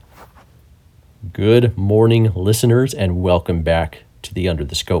Good morning, listeners, and welcome back to the Under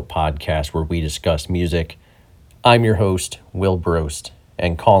the Scope podcast where we discuss music. I'm your host, Will Brost,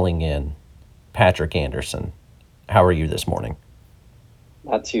 and calling in Patrick Anderson. How are you this morning?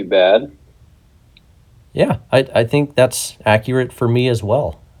 Not too bad. Yeah, I think that's accurate for me as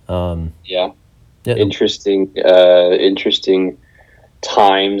well. Yeah. Yeah, Interesting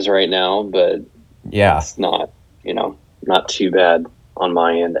times right now, but yeah, it's not too bad on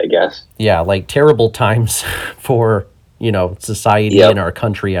my end, I guess. like terrible times for, society and Yep. our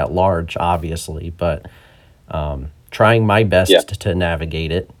country at large, obviously, but trying my Yeah. best to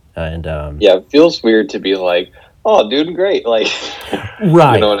navigate it. And Yeah. It feels weird to be like, oh, doing great. Like, you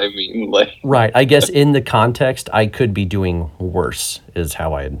right. know what I mean? Like, Right. I guess in the context, I could be doing worse, is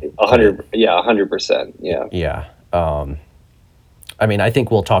how I'd put it. 100%. Yeah. Yeah. I mean, I think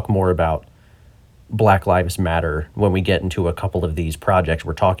we'll talk more about Black Lives Matter when we get into a couple of these projects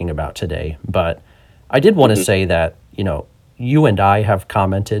we're talking about today. But I did want to Hmm. say that, you and I have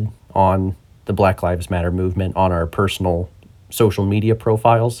commented on the Black Lives Matter movement on our personal social media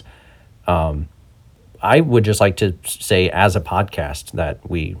profiles. I would just like to say, as a podcast, that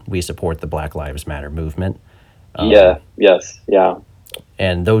we support the Black Lives Matter movement. Yeah. Yes. Yeah.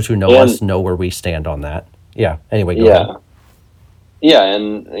 And those who know us And know where we stand on that. Yeah. Anyway, go ahead. yeah. Yeah,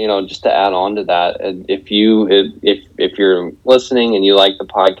 and just to add on to that, if you're listening and you like the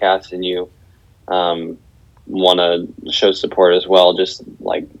podcast and you want to show support as well, just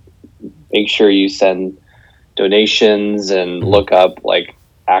like make sure you send donations and Mhm. look up like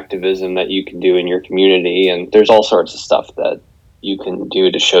activism that you can do in your community, and there's all sorts of stuff that you can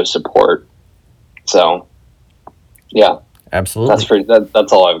do to show support. So yeah, Absolutely.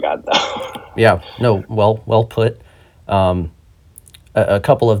 that's all I've got though. Yeah. No. Well put. A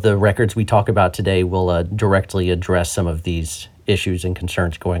couple of the records we talk about today will directly address some of these issues and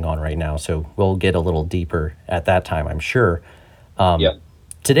concerns going on right now. So we'll get a little deeper at that time, I'm sure. Yeah.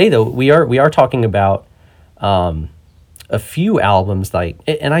 Today, though, we are talking about a few albums. Like,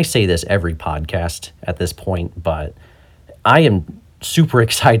 and I say this every podcast at this point, but I am super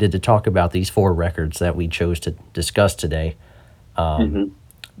excited to talk about these four records that we chose to discuss today. Hmm.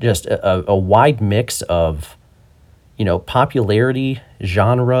 Just a wide mix of, popularity,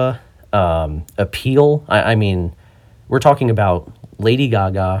 genre, appeal. I mean, we're talking about Lady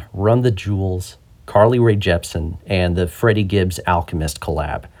Gaga, Run the Jewels, Carly Rae Jepsen, and the Freddie Gibbs Alchemist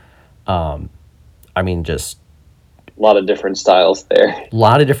collab. I mean, just A lot of different styles there. a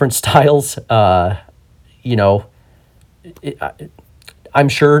lot of different styles. You know, I'm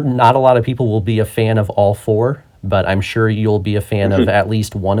sure not a lot of people will be a fan of all four, but I'm sure you'll be a fan of at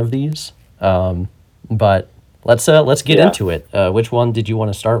least one of these. But let's get Yeah. into it. Which one did you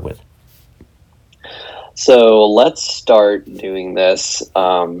want to start with? So let's start doing this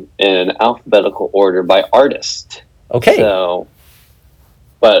in alphabetical order by artist. Okay.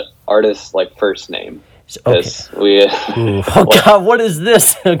 But artist like first name, Okay. because we. Ooh, oh God, what is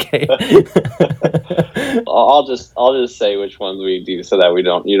this? Okay. I'll just say which ones we do so that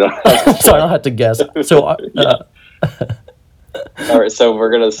you don't have to So I don't have to guess. So Yeah. All right, so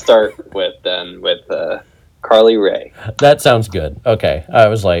we're gonna start with Carly Rae. that sounds good. Okay. I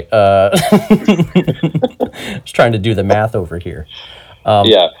was like, I was trying to do the math over here.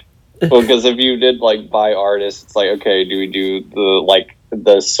 Yeah, well, because if you did like by artist, it's like, okay, do we do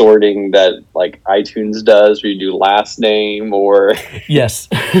the sorting that like iTunes does? We do last name, or Yes.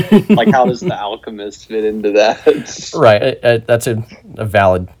 like how does the Alchemist fit into that? Right. That's a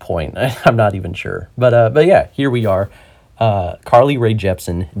valid point. I'm not even sure. But yeah, here we are. Carly Rae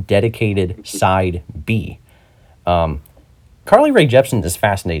Jepsen, dedicated side B. Carly Rae Jepsen is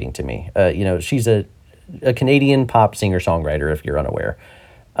fascinating to me. She's a Canadian pop singer songwriter. If you're unaware,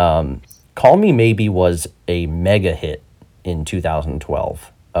 "Call Me Maybe" was a mega hit in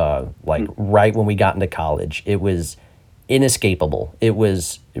 2012. Right when we got into college, it was inescapable. It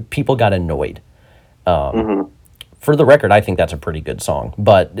was People got annoyed. Hmm. For the record, I think that's a pretty good song,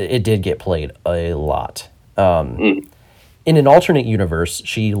 but it did get played a lot. Mm. In an alternate universe,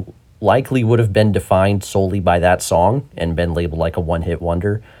 she likely would have been defined solely by that song and been labeled like a one-hit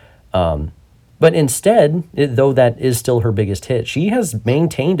wonder. But instead, though that is still her biggest hit, she has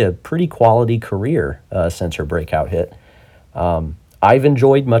maintained a pretty quality career since her breakout hit. I've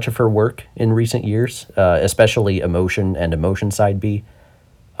enjoyed much of her work in recent years, especially Emotion and Emotion Side B.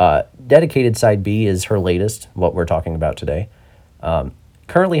 Dedicated Side B is her latest, what we're talking about today.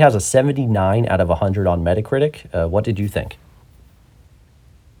 Currently has a 79 out of 100 on Metacritic. What did you think?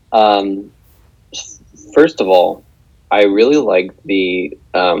 Um, First of all, I really like the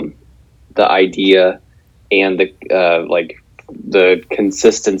idea and the like the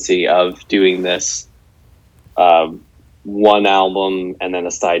consistency of doing this one album and then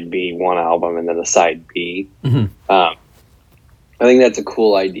a side B, one album and then a side B. I think that's a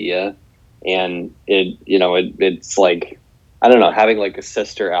cool idea, and it's like, I don't know, having like a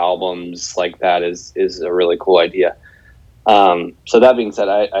sister albums like that is a really cool idea. So that being said,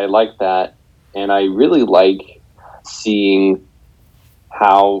 I like that, and I really like seeing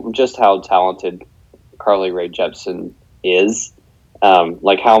how talented Carly Rae Jepsen is,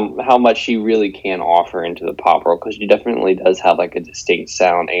 like how much she really can offer into the pop world, because she definitely does have like a distinct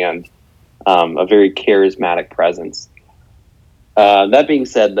sound and a very charismatic presence. That being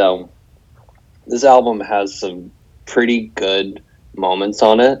said, though, this album has some pretty good moments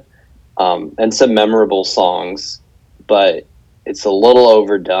on it, and some memorable songs, but it's a little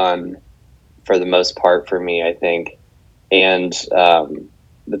overdone for the most part for me, I think. And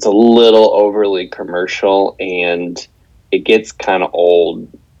it's a little overly commercial, and it gets kind of old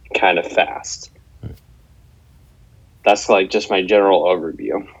kind of fast. That's like just my general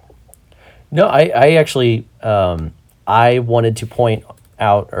overview. No, I actually, I wanted to point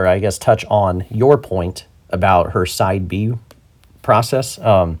out, or I guess touch on your point about her side B process.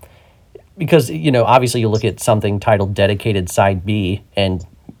 Because, obviously you look at something titled Dedicated Side B and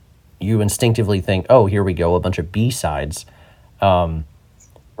you instinctively think, oh, here we go, a bunch of B-sides.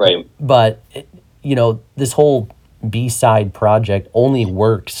 Right. But, this whole B-side project only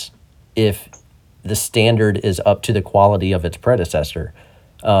works if the standard is up to the quality of its predecessor.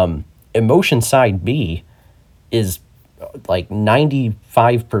 Emotion Side B is like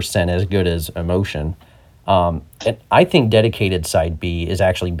 95% as good as Emotion. And I think Dedicated Side B is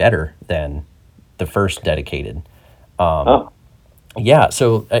actually better than the first Dedicated. Yeah,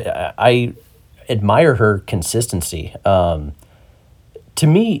 so I admire her consistency. To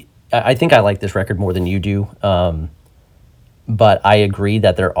me, I think I like this record more than you do. But I agree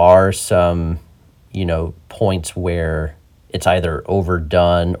that there are some, points where it's either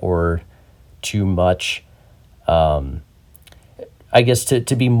overdone or too much. I guess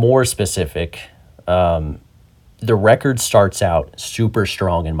to be more specific, the record starts out super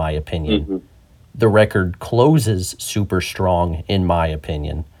strong, in my opinion. Mm-hmm. The record closes super strong, in my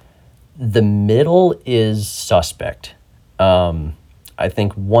opinion. The middle is suspect. I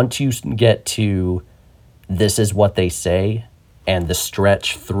think once you get to This Is What They Say and the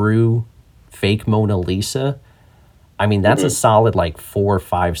stretch through Fake Mona Lisa, I mean, that's a solid like 4 or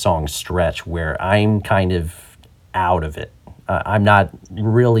 5 song stretch where I'm kind of out of it. I'm not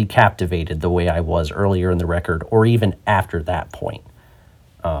really captivated the way I was earlier in the record or even after that point.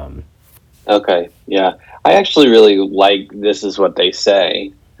 Okay, yeah. I actually really like This Is What They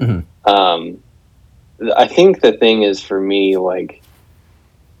Say. I think the thing is for me, like,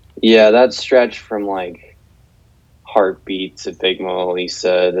 yeah, that stretch from like Heartbeat to Big Mona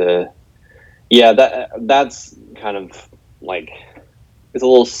Lisa to, yeah, that's kind of like, it's a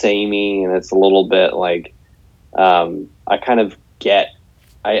little samey and it's a little bit like, I kind of get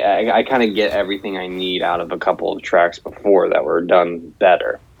everything I need out of a couple of tracks before that were done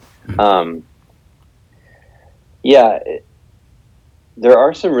better. There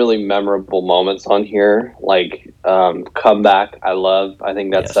are some really memorable moments on here, like Comeback. I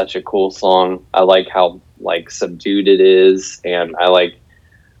think that's such a cool song. I like how like subdued it is, and I like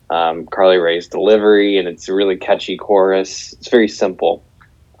Carly Rae's delivery, and it's a really catchy chorus. It's very simple.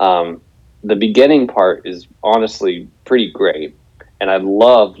 The beginning part is honestly pretty great, and I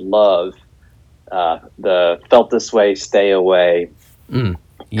love the Felt This Way, Stay Away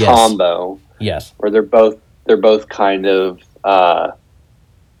combo. Yes, where they're both kind of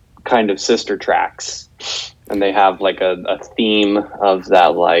sister tracks, and they have like a theme of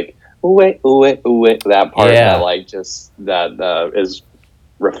that, like ooh that part that like just that is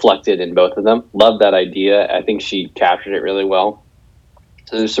reflected in both of them. Love that idea. I think she captured it really well.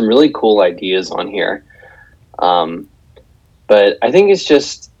 So there's some really cool ideas on here, but I think it's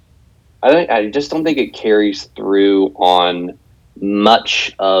just I just don't think it carries through on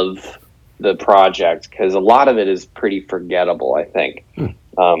much of the project, because a lot of it is pretty forgettable, I think. And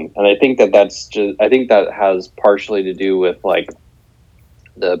I think I think that has partially to do with like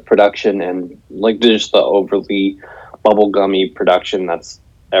the production and like just the overly bubblegummy production that's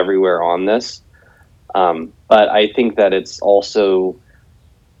everywhere on this. But I think that it's also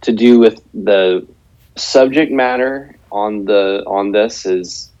to do with the subject matter on this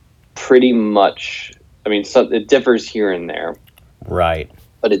is pretty much, I mean, so it differs here and there. Right.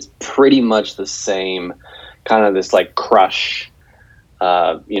 But it's pretty much the same kind of this like crush,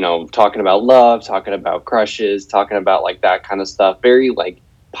 talking about love, talking about crushes, talking about like that kind of stuff. Very like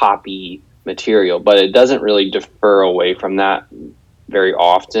poppy material, but it doesn't really defer away from that very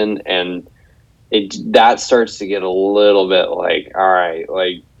often, and that starts to get a little bit like, all right,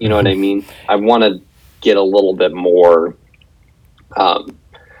 like, you know what I mean? I want to get a little bit more,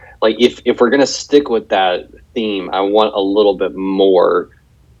 like if we're gonna stick with that theme, I want a little bit more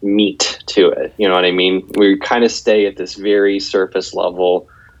meat to it. You know what I mean? We kind of stay at this very surface level,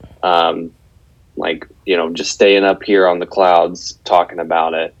 like, you know, just staying up here on the clouds talking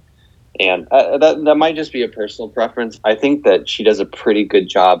about it. And that might just be a personal preference. I think that she does a pretty good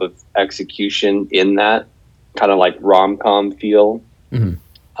job of execution in that kind of like rom-com feel.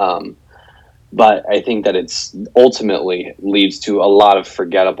 But I think that it's ultimately leads to a lot of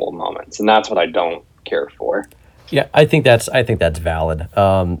forgettable moments, and that's what I don't care for. Yeah, I think that's valid.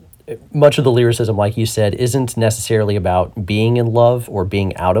 Much of the lyricism, like you said, isn't necessarily about being in love or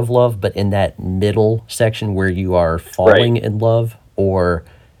being out of love, but in that middle section where you are falling in love, or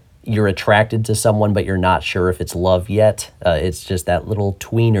you're attracted to someone but you're not sure if it's love yet. It's just that little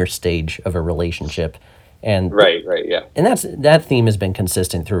tweener stage of a relationship. And yeah. And that theme has been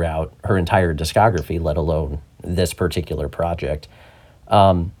consistent throughout her entire discography, let alone this particular project.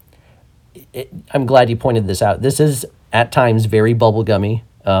 I'm glad you pointed this out. This is at times very bubblegummy,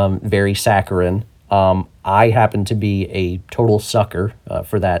 very saccharine. I happen to be a total sucker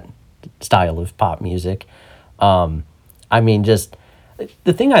for that style of pop music. I mean, just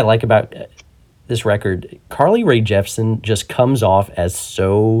the thing I like about this record, Carly Rae Jepsen just comes off as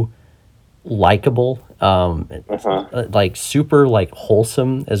so likable, like super like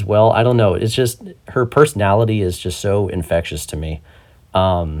wholesome as well. I don't know. It's just her personality is just so infectious to me.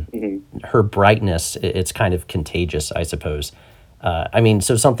 Her brightness, it's kind of contagious, I suppose. I mean,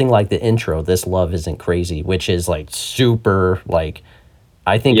 so something like the intro, "This Love Isn't Crazy," which is like super, like,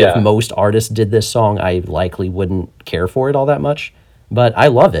 I think if most artists did this song, I likely wouldn't care for it all that much, but I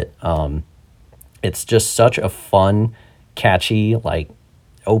love it. It's just such a fun, catchy, like,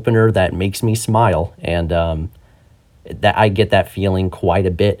 opener that makes me smile, and that I get that feeling quite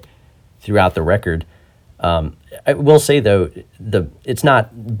a bit throughout the record. I will say though, it's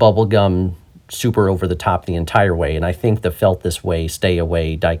not bubblegum super over the top the entire way, and I think the "Felt This Way, Stay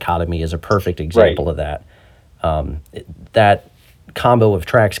Away" dichotomy is a perfect example of that. That combo of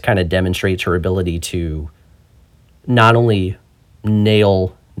tracks kind of demonstrates her ability to not only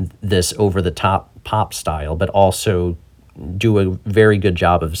nail this over the top pop style, but also do a very good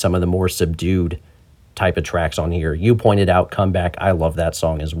job of some of the more subdued type of tracks on here. You pointed out "Comeback." I love that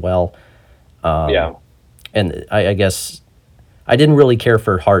song as well. And I guess I didn't really care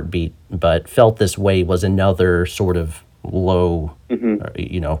for "Heartbeat," but "Felt This Way" was another sort of low,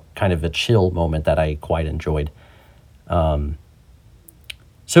 you know, kind of a chill moment that I quite enjoyed.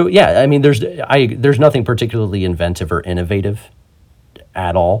 So yeah, I mean, there's nothing particularly inventive or innovative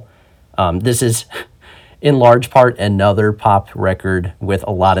at all. This is in large part another pop record with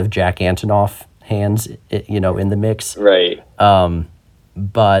a lot of Jack Antonoff hands, you know, in the mix. Right.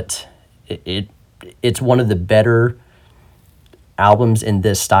 But it's one of the better albums in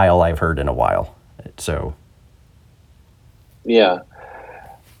this style I've heard in a while. So. Yeah.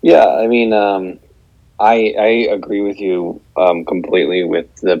 I mean, I agree with you completely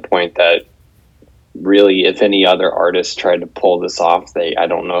with the point that really, if any other artist tried to pull this off, I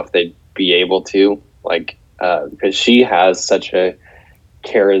don't know if they'd be able to, like, because she has such a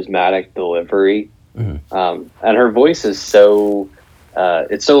charismatic delivery, and her voice is so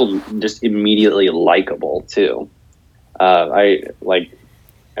it's so just immediately likable too. I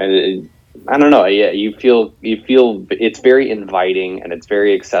don't know. Yeah, you feel it's very inviting and it's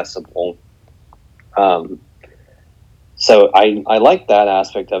very accessible. So I like that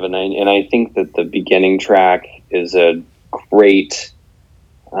aspect of it, and I think that the beginning track is a great.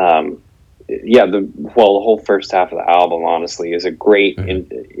 The whole first half of the album, honestly, is a great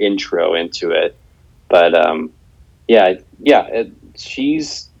intro into it. But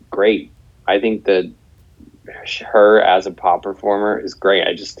she's great. I think that her as a pop performer is great.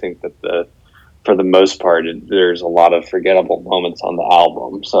 I just think that for the most part, there's a lot of forgettable moments on the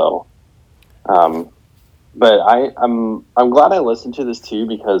album. So, but I'm glad I listened to this too,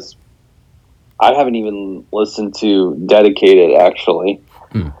 because I haven't even listened to Dedicated actually.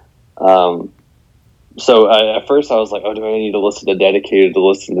 So at first I was like, oh, do I need to listen to Dedicated to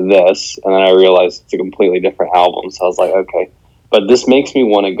listen to this? And then I realized it's a completely different album. So I was like, okay. But this makes me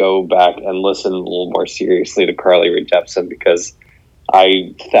want to go back and listen a little more seriously to Carly Rae Jepsen, because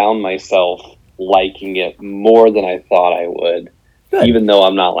I found myself liking it more than I thought I would. Good. Even though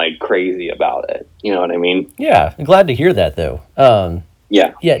I'm not like crazy about it. You know what I mean? Yeah. I'm glad to hear that though.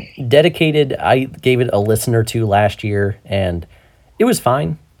 Yeah. Dedicated, I gave it a listen or two last year and it was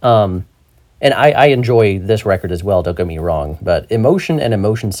fine. And I enjoy this record as well, don't get me wrong, but Emotion and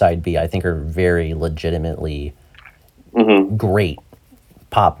Emotion Side B I think are very legitimately great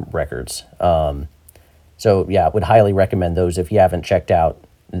pop records. So yeah, would highly recommend those if you haven't checked out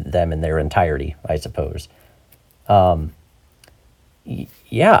them in their entirety, I suppose. Yeah,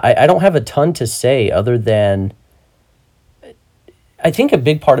 I don't have a ton to say other than I think a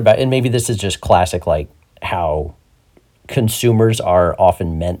big part about, and maybe this is just classic, like how consumers are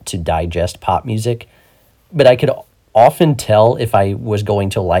often meant to digest pop music, but I could often tell if I was going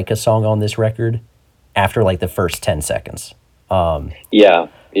to like a song on this record after like the first 10 seconds. Yeah,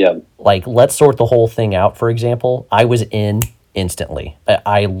 yeah, Like, Let's Sort the Whole Thing Out, for example, I was in instantly.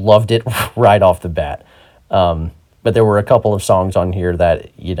 I loved it right off the bat. But there were a couple of songs on here that,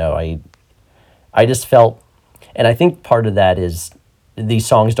 I just felt, and I think part of that is these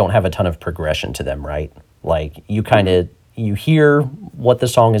songs don't have a ton of progression to them, right? Like, you kind of, you hear what the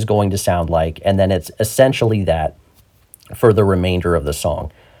song is going to sound like, and then it's essentially that for the remainder of the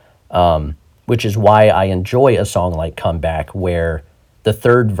song. Which is why I enjoy a song like Comeback, where the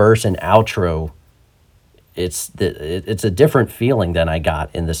third verse and outro, it's a different feeling than I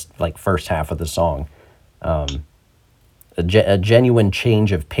got in this like first half of the song. A genuine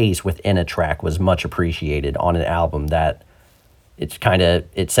change of pace within a track was much appreciated on an album that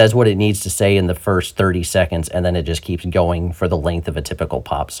it says what it needs to say in the first 30 seconds, and then it just keeps going for the length of a typical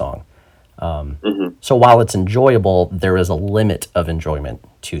pop song. So while it's enjoyable, there is a limit of enjoyment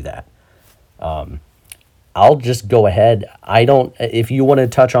to that. I'll just go ahead. If you want to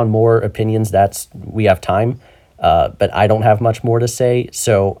touch on more opinions, we have time. But I don't have much more to say.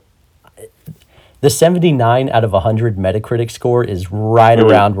 So the 79 out of 100 Metacritic score is right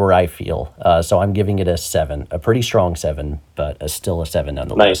around where I feel. So I'm giving it a 7, a pretty strong 7, but still a 7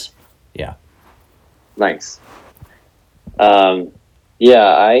 nonetheless. Nice. Yeah. Nice.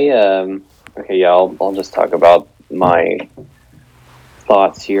 Yeah, okay, yeah, I'll just talk about my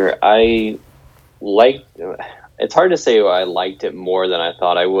thoughts here. It's hard to say I liked it more than I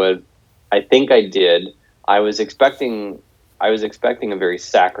thought I would. I think I did. I was expecting a very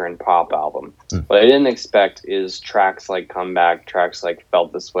saccharine pop album. What I didn't expect is tracks like Comeback, tracks like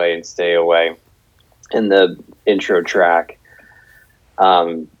Felt This Way and Stay Away, and the intro track.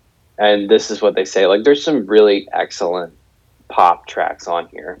 And this is what they say. Like, there's some really excellent pop tracks on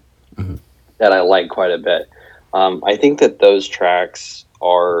here that I like quite a bit. I think that those tracks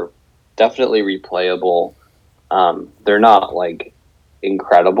are definitely replayable. They're not like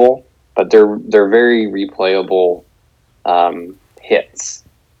incredible, but they're very replayable hits,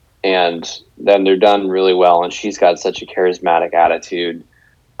 and then they're done really well. And she's got such a charismatic attitude,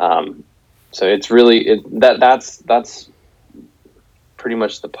 so it's really that's pretty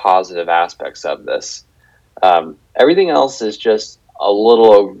much the positive aspects of this. Everything else is just a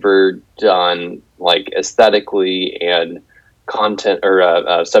little overdone, like aesthetically and content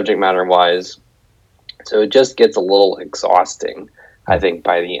or subject matter wise. So it just gets a little exhausting, I think,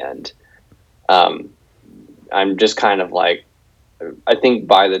 by the end. I'm just kind of like, I think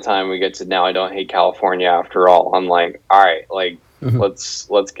by the time we get to Now I Don't Hate California After All, I'm like, all right, like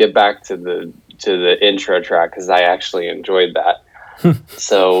let's get back to the intro track, because I actually enjoyed that.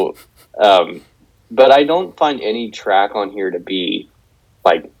 So, but I don't find any track on here to be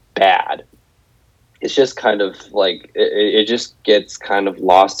like bad. It's just kind of like it just gets kind of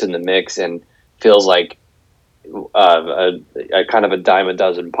lost in the mix and feels like a kind of a dime a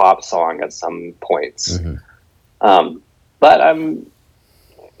dozen pop song at some points. But I'm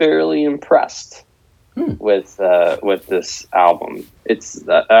fairly impressed with this album. It's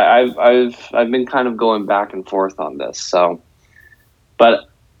I've been kind of going back and forth on this. So,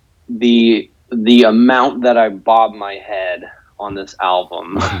 but the amount that I bob my head on this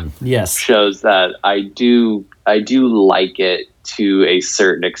album yes shows that I do like it to a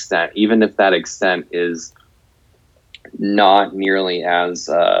certain extent, even if that extent is not nearly as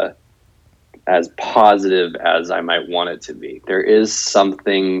positive as I might want it to be. There is some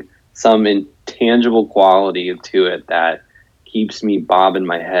intangible quality to it that keeps me bobbing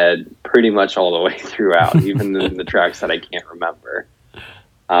my head pretty much all the way throughout, even in the tracks that I can't remember.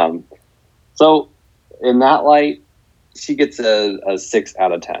 So in that light, she gets a 6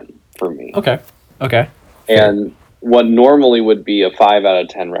 out of 10 for me. Okay. And what normally would be a 5 out of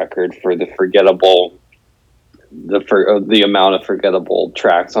 10 record for the amount of forgettable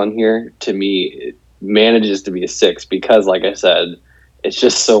tracks on here, to me, it manages to be a 6 because, like I said, it's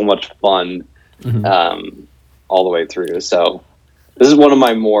just so much fun all the way through. So this is one of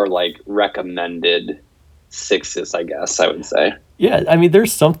my more like recommended 6s, I guess I would say. Yeah, I mean,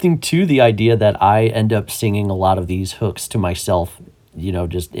 there's something to the idea that I end up singing a lot of these hooks to myself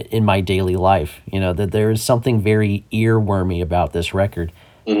just in my daily life. That there is something very earwormy about this record.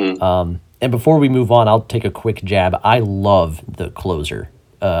 And before we move on, I'll take a quick jab. I love the closer.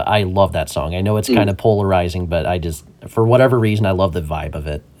 I love that song. I know it's kind of polarizing, but I just, for whatever reason, I love the vibe of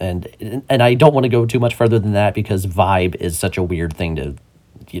it. And I don't want to go too much further than that because vibe is such a weird thing to,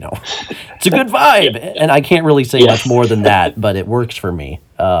 it's a good vibe. And I can't really say much more than that, but it works for me.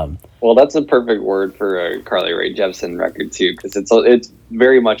 Well, that's a perfect word for a Carly Rae Jepsen record too, because it's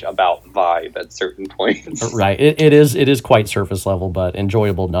very much about vibe at certain points. Right. It is quite surface level, but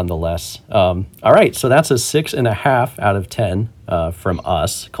enjoyable nonetheless. All right, so that's a 6.5 out of 10 from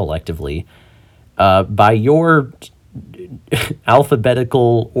us collectively. By your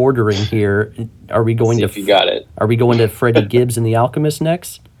alphabetical ordering here, are we going See to? if you got it. Are we going to Freddie Gibbs and the Alchemist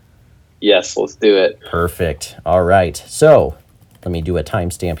next? Yes, let's do it. Perfect. All right. So let me do a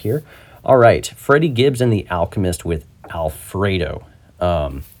timestamp here. All right. Freddie Gibbs and the Alchemist with Alfredo.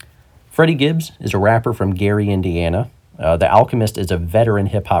 Freddie Gibbs is a rapper from Gary, Indiana. The Alchemist is a veteran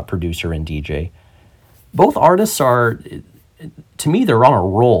hip-hop producer and DJ. Both artists are, to me, they're on a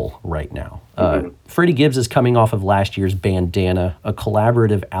roll right now. Freddie Gibbs is coming off of last year's Bandana, a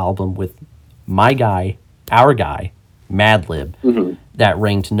collaborative album with my guy, our guy, Madlib, that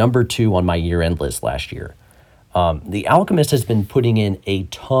ranked number 2 on my year-end list last year. The Alchemist has been putting in a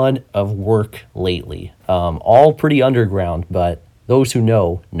ton of work lately, all pretty underground, but those who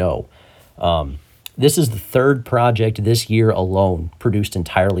know. This is the 3rd project this year alone produced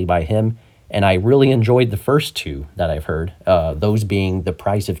entirely by him, and I really enjoyed the first 2 that I've heard, those being The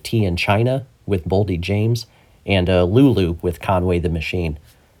Price of Tea in China with Boldy James and Lulu with Conway the Machine.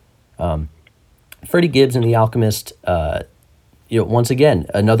 Freddie Gibbs and the Alchemist, once again,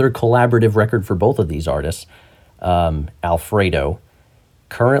 another collaborative record for both of these artists. Alfredo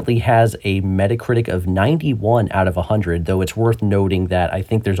currently has a Metacritic of 91 out of 100, though it's worth noting that I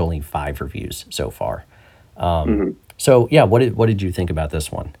think there's only 5 reviews so far. So yeah, what did you think about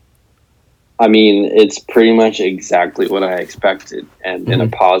this one? I mean, it's pretty much exactly what I expected, and in a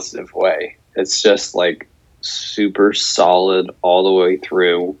positive way. It's just like super solid all the way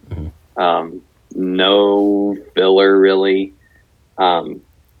through. No filler really.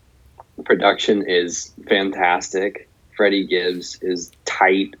 Production is fantastic. Freddie Gibbs is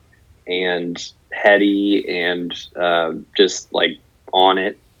tight and heady and just like on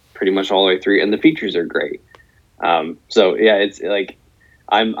it pretty much all the way through, and the features are great. So yeah, it's like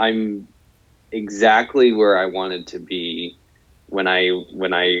I'm exactly where I wanted to be when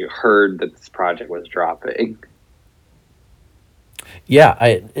I heard that this project was dropping.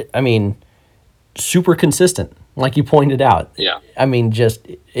 Yeah, I mean, super consistent, like you pointed out. Yeah. I mean, just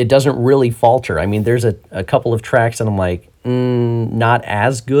it doesn't really falter. I mean, there's a couple of tracks that I'm like, not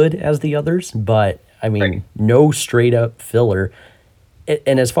as good as the others, but I mean, Right. No straight up filler.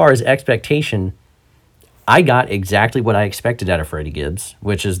 And as far as expectation, I got exactly what I expected out of Freddie Gibbs,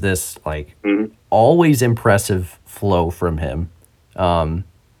 which is this like always impressive flow from him.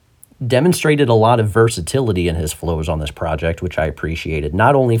 Demonstrated a lot of versatility in his flows on this project, which I appreciated,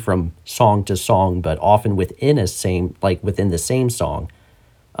 not only from song to song, but often within the same song.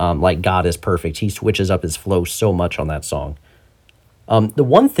 Like God is Perfect, he switches up his flow so much on that song. The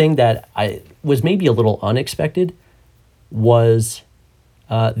one thing that I was maybe a little unexpected was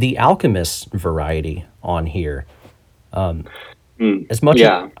the Alchemist variety on here. As much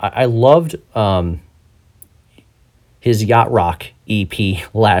as I loved his Yacht Rock EP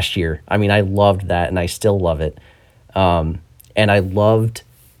last year. I mean, I loved that, and I still love it. And I loved,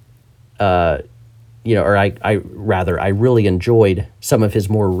 I really enjoyed some of his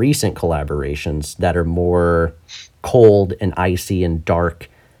more recent collaborations that are more cold and icy and dark.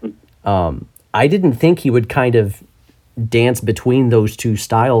 I didn't think he would kind of dance between those two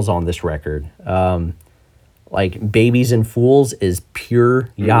styles on this record. Like Babies and Fools is pure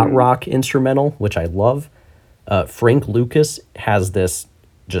yacht rock instrumental, which I love. Frank Lucas has this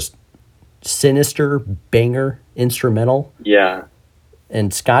just sinister banger instrumental. Yeah.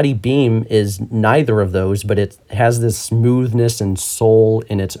 And Scotty Beam is neither of those, but it has this smoothness and soul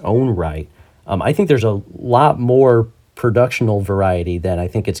in its own right. I think there's a lot more productional variety than I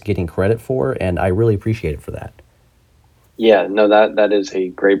think it's getting credit for, and I really appreciate it for that. Yeah, no, that is a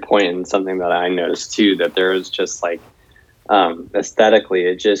great point, and something that I noticed too, that there is just like aesthetically,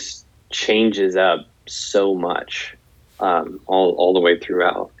 it just changes up so much all the way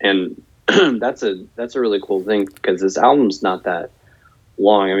throughout, and that's a really cool thing because this album's not that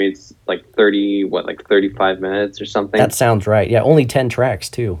long. I mean, it's like 35 minutes or something. That sounds right. Yeah, only 10 tracks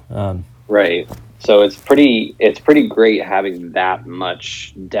too. Right. So it's pretty great having that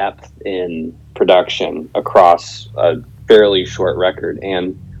much depth in production across a fairly short record,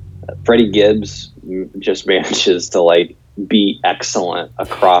 and Freddie Gibbs just manages to like be excellent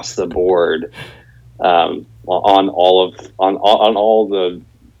across the board, on all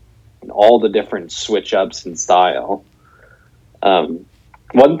the different switch ups in style.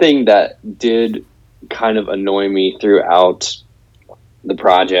 One thing that did kind of annoy me throughout the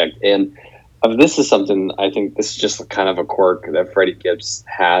project, and this is something, I think this is just kind of a quirk that Freddie Gibbs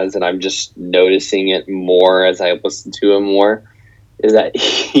has, and I'm just noticing it more as I listen to him more, is that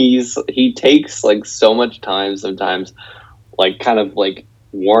he takes like so much time sometimes, like kind of like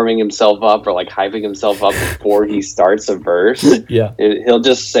warming himself up or like hyping himself up before he starts a verse. Yeah. He'll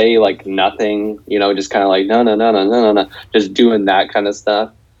just say like nothing, just kind of like no, just doing that kind of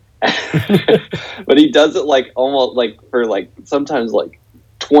stuff. But he does it like almost like for like sometimes like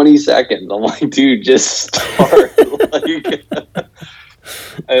 20 seconds. I'm like, dude, just start. Like,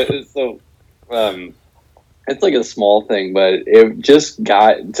 so it's like a small thing, but it just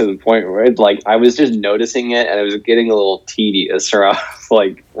got to the point where I was just noticing it and it was getting a little tedious. Or I was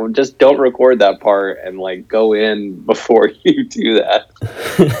like, well, just don't record that part and like go in before you do that.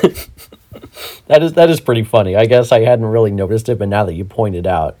 That is pretty funny. I guess I hadn't really noticed it, but now that you pointed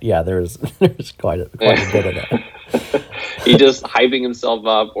out, yeah, there's quite a bit of that. He just hyping himself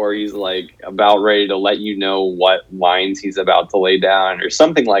up, or he's like about ready to let you know what lines he's about to lay down or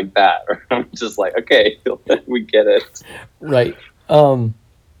something like that. I'm just like, okay, we get it. Right.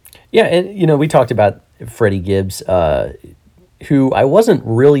 Yeah, and we talked about Freddie Gibbs, who I wasn't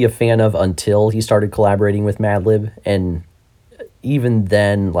really a fan of until he started collaborating with Madlib, and even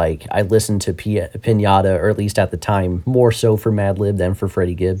then, like, I listened to Pinata, or at least at the time, more so for Madlib than for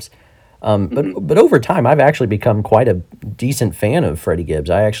Freddie Gibbs. But over time, I've actually become quite a decent fan of Freddie Gibbs.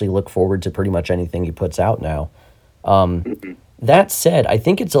 I actually look forward to pretty much anything he puts out now. That said, I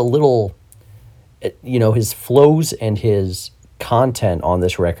think it's a little, his flows and his content on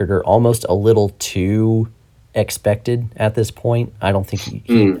this record are almost a little too expected at this point. I don't think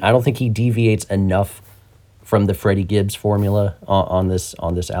I don't think he deviates enough from the Freddie Gibbs formula on this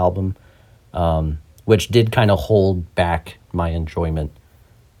album, which did kind of hold back my enjoyment.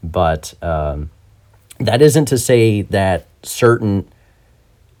 But that isn't to say that certain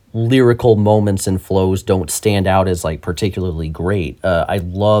lyrical moments and flows don't stand out as like particularly great. I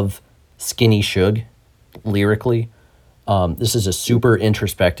love Skinny Suge lyrically. This is a super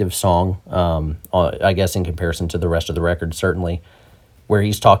introspective song, I guess in comparison to the rest of the record, certainly, where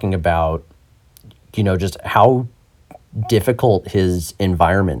he's talking about, just how difficult his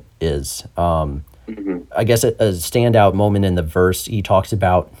environment is. I guess a standout moment in the verse, he talks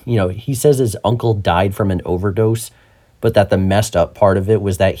about, he says his uncle died from an overdose, but that the messed up part of it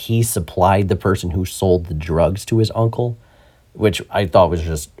was that he supplied the person who sold the drugs to his uncle, which I thought was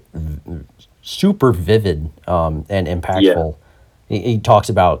just super vivid and impactful. Yeah. He talks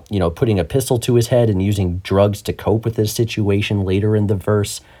about, putting a pistol to his head and using drugs to cope with his situation later in the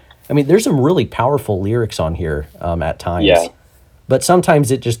verse. I mean, there's some really powerful lyrics on here at times. Yeah. But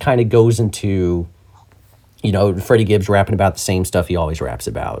sometimes it just kind of goes into, Freddie Gibbs rapping about the same stuff he always raps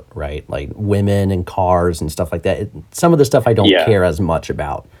about, right? Like women and cars and stuff like that. Some of the stuff I don't care as much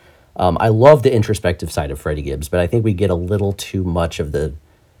about. I love the introspective side of Freddie Gibbs, but I think we get a little too much of the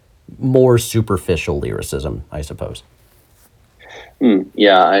more superficial lyricism, I suppose.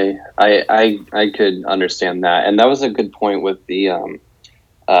 Yeah, I could understand that, and that was a good point with the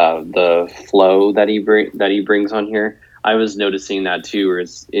flow that he brings on here. I was noticing that too, where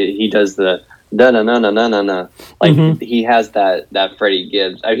he does the na na na na na na, like he has that Freddie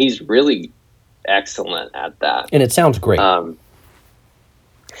Gibbs. I mean, he's really excellent at that, and it sounds great.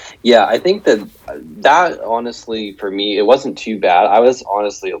 Yeah, I think that honestly for me it wasn't too bad. I was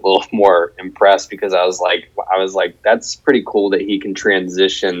honestly a little more impressed because I was like that's pretty cool that he can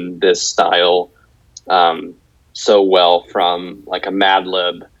transition this style so well from like a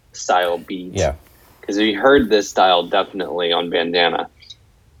Madlib style beat. Yeah. Because we heard this style definitely on Bandana,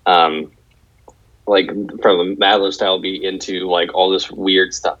 like from the Madlib style beat into like all this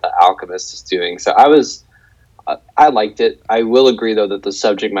weird stuff that Alchemist is doing. So I liked it. I will agree though that the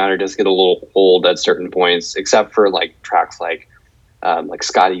subject matter does get a little old at certain points, except for like tracks like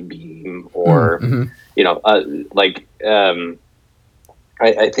Scotty Beam or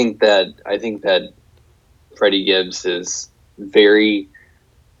I think that Freddie Gibbs is very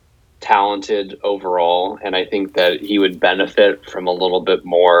talented overall, and I think that he would benefit from a little bit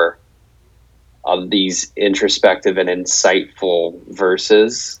more of these introspective and insightful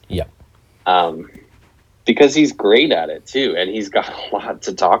verses. Yeah. Because he's great at it too, and he's got a lot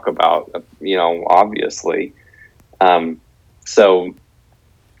to talk about, obviously. So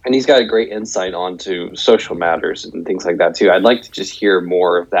and he's got a great insight onto social matters and things like that too. I'd like to just hear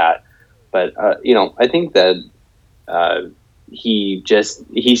more of that, but I think that uh, he's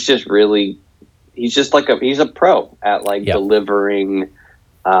just really he's a pro at like Yep.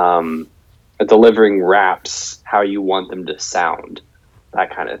 um, delivering raps how you want them to sound, that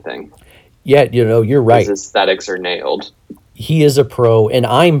kind of thing. Yeah, you're right. His aesthetics are nailed. He is a pro, and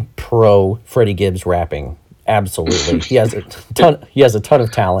I'm pro Freddie Gibbs rapping. Absolutely, he has a ton. He has a ton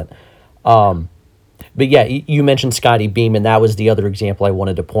of talent. But yeah, you mentioned Scotty Beam, and that was the other example I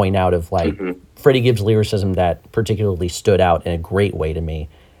wanted to point out of like Freddie Gibbs lyricism that particularly stood out in a great way to me.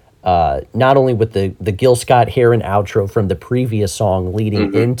 Not only with the Gil Scott Heron outro from the previous song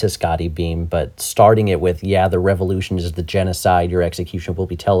leading into Scotty Beam, but starting it with, yeah, the revolution is the genocide, your execution will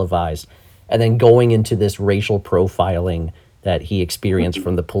be televised, and then going into this racial profiling that he experienced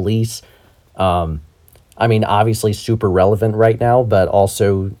from the police. I mean, obviously super relevant right now, but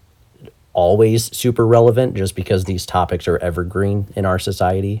also always super relevant just because these topics are evergreen in our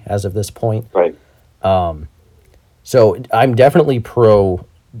society as of this point. Right. So I'm definitely pro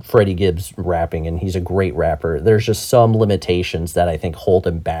Freddie Gibbs rapping, and he's a great rapper. There's just some limitations that I think hold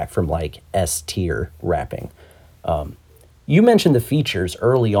him back from like S tier rapping. You mentioned the features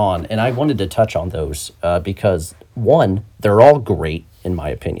early on, and I wanted to touch on those because one, they're all great in my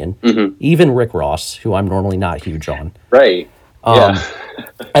opinion. Even Rick Ross, who I'm normally not huge on. Right. Yeah.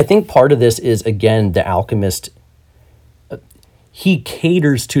 I think part of this is again the Alchemist. He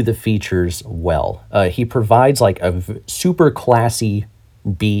caters to the features well. He provides like a super classy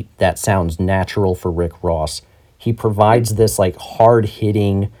beat that sounds natural for Rick Ross. He provides this like hard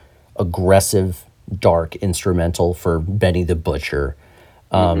hitting, aggressive, dark instrumental for Benny the Butcher.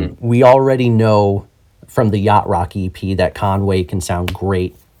 We already know from the Yacht Rock EP that Conway can sound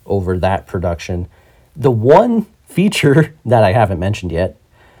great over that production. The one feature that I haven't mentioned yet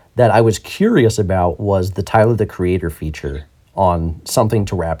that I was curious about was the Tyler the Creator feature on Something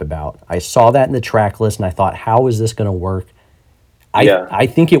to Rap About. I saw that in the track list and I thought, how is this going to work? I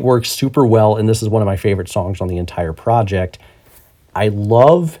think it works super well, and this is one of my favorite songs on the entire project. I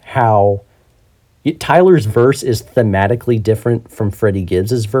love how Tyler's verse is thematically different from Freddie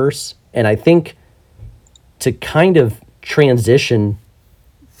Gibbs's verse, and I think to kind of transition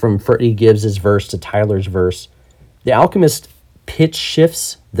from Freddie Gibbs's verse to Tyler's verse, the Alchemist pitch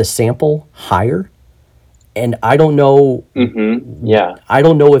shifts the sample higher, and I don't know. Yeah. I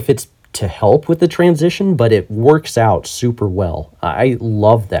don't know if it's to help with the transition, but it works out super well. I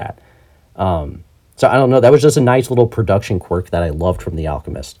love that. So I don't know. That was just a nice little production quirk that I loved from The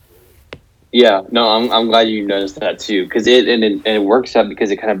Alchemist. Yeah, no, I'm glad you noticed that too, because it works out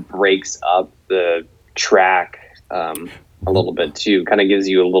because it kind of breaks up the track a little bit too. Kind of gives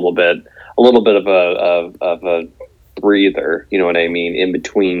you a little bit of a breather. You know what I mean? In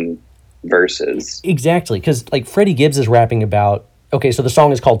between verses. Exactly, because like Freddie Gibbs is rapping about. Okay, so the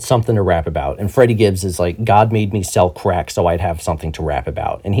song is called Something to Rap About, and Freddie Gibbs is like, God made me sell crack so I'd have something to rap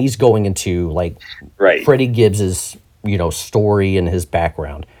about. And he's going into like Freddie Gibbs's, story and his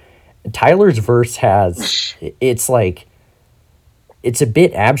background. Tyler's verse it's a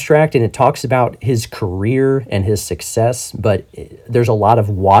bit abstract and it talks about his career and his success, but there's a lot of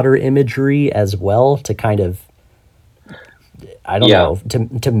water imagery as well to kind of, I don't know,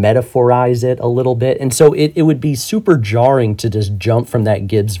 to metaphorize it a little bit. And so it would be super jarring to just jump from that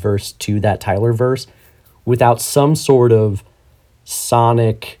Gibbs verse to that Tyler verse without some sort of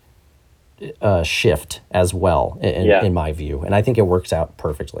sonic shift as well, in my view. And I think it works out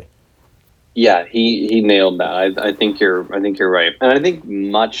perfectly. Yeah, he nailed that. I think you're right. And I think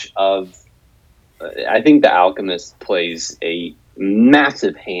I think The Alchemist plays a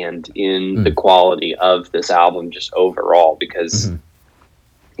massive hand in the quality of this album just overall, because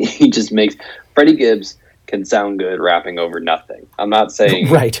he just makes Freddie Gibbs can sound good rapping over nothing. I'm not saying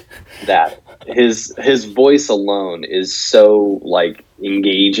that his voice alone is so like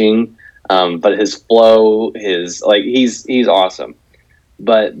engaging, but his flow, he's awesome.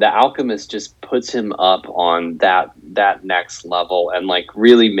 But The Alchemist just puts him up on that next level and like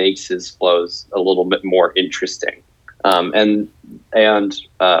really makes his flows a little bit more interesting. And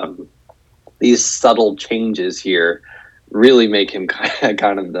these subtle changes here really make him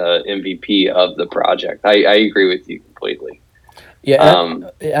kind of the MVP of the project. I agree with you completely. Yeah,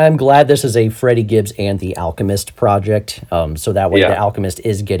 I'm glad this is a Freddie Gibbs and The Alchemist project. So that way The Alchemist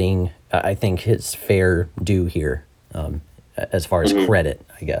is getting, I think, his fair due here, as far as credit,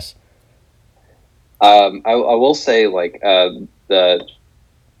 I guess. I will say, like, the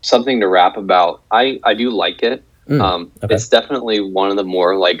Something to Rap About, I do like it. Okay. It's definitely one of the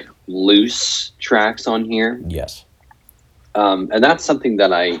more like loose tracks on here. Yes. And that's something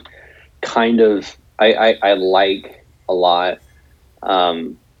that I kind of I like a lot.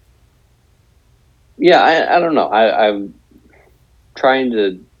 Yeah, I don't know. I'm trying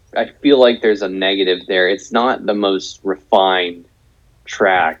to. I feel like there's a negative there. It's not the most refined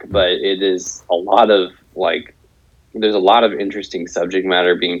track, but it is a lot of like. There's a lot of interesting subject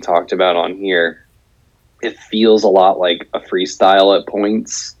matter being talked about on here. It feels a lot like a freestyle at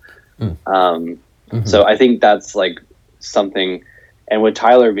points. So I think that's like something. And with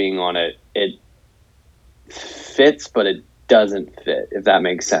Tyler being on it, it fits, but it doesn't fit, if that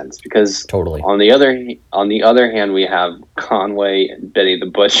makes sense. Because Totally. on the other hand, we have Conway and Benny the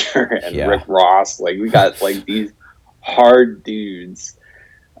Butcher and Yeah. Rick Ross. Like we got like these hard dudes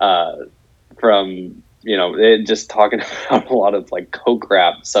from just talking about a lot of like coke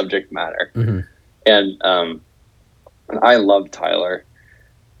rap subject matter. And I love Tyler,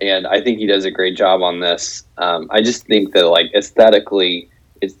 and I think he does a great job on this. I just think that like aesthetically,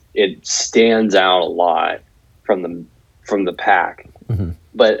 it stands out a lot from the pack.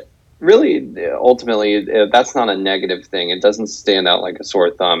 But really, ultimately, that's not a negative thing. It doesn't stand out like a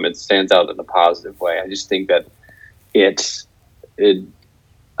sore thumb. It stands out in a positive way. I just think that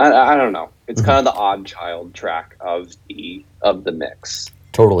I don't know. It's kind of the odd child track of the mix.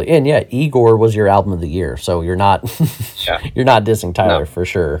 Totally. And yeah, Igor was your album of the year, so you're not you're not dissing Tyler for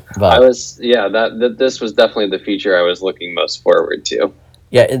sure. But this was definitely the feature I was looking most forward to.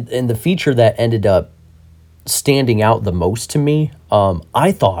 Yeah, and the feature that ended up standing out the most to me,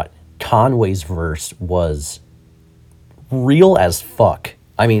 I thought Conway's verse was real as fuck.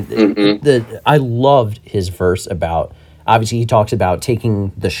 I mean, I loved his verse about, obviously he talks about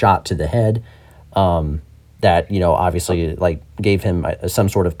taking the shot to the head, that, obviously like gave him some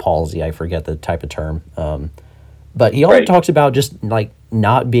sort of palsy. I forget the type of term. But he also talks about just like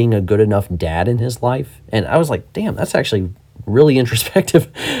not being a good enough dad in his life. And I was like, damn, that's actually really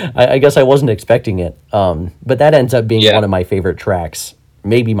introspective. I guess I wasn't expecting it. But that ends up being one of my favorite tracks,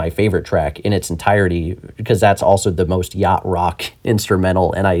 maybe my favorite track in its entirety, because that's also the most yacht rock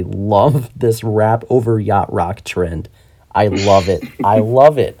instrumental. And I love this rap over yacht rock trend. I love it. I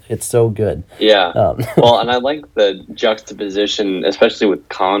love it. It's so good. Yeah. Well, and I like the juxtaposition, especially with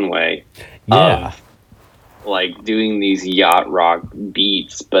Conway. Of like doing these yacht rock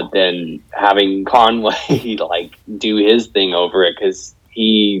beats, but then having Conway like do his thing over it, because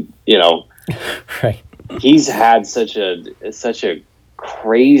he, he's had such a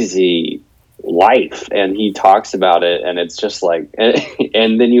crazy life, and he talks about it, and it's just like,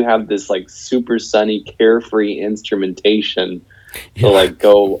 and then you have this like super sunny, carefree instrumentation to like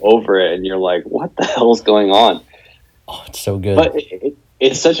go over it, and you're like, what the hell's going on? Oh, it's so good. But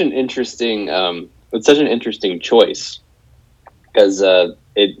it's such an interesting choice, because I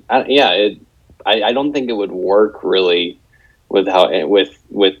don't think it would work really with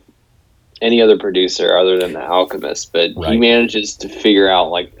any other producer other than The Alchemist, but he manages to figure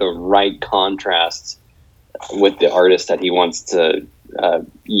out like the right contrasts with the artist that he wants to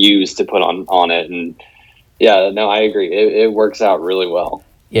use to put on it. And I agree. It works out really well.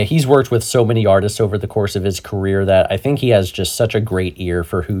 Yeah, he's worked with so many artists over the course of his career that I think he has just such a great ear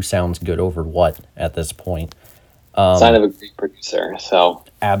for who sounds good over what at this point. Sign of a great producer. So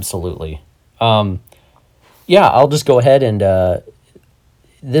absolutely. I'll just go ahead and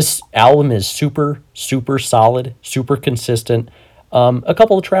this album is super, super solid, super consistent. A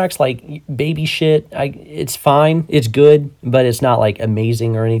couple of tracks like Baby Shit, it's fine, it's good, but it's not like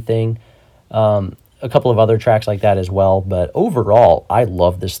amazing or anything. A couple of other tracks like that as well, but overall, I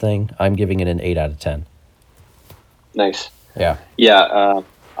love this thing. I'm giving it an 8 out of 10. Nice. Yeah. Yeah,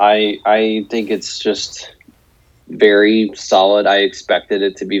 I think it's just very solid. I expected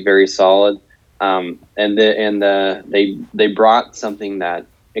it to be very solid. They brought something that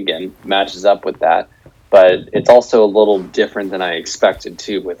again matches up with that, but it's also a little different than I expected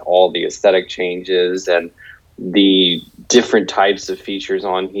too, with all the aesthetic changes and the different types of features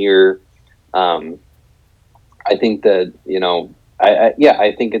on here. I think that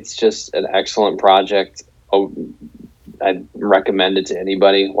I think it's just an excellent project. I'd recommend it to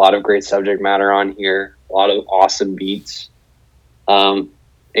anybody. A lot of great subject matter on here, a lot of awesome beats. 8 out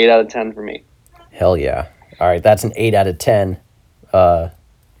of 10 for me. Hell yeah. All right, that's an 8 out of 10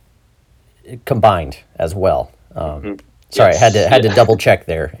 combined as well. Sorry, Yes. I had to double check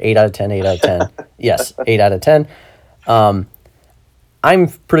there. 8 out of 10, 8 out of 10. Yes, 8 out of 10. I'm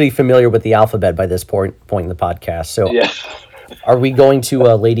pretty familiar with the alphabet by this point in the podcast. So are we going to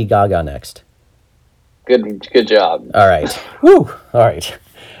Lady Gaga next? Good job. All right. Woo. All right.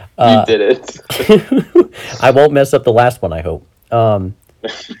 You did it. I won't mess up the last one, I hope.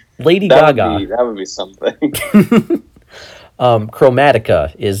 Lady Gaga. That would be something.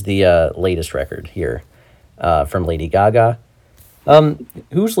 Chromatica is the latest record here from Lady Gaga.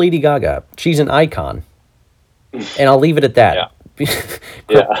 Who's Lady Gaga? She's an icon, and I'll leave it at Yeah. that.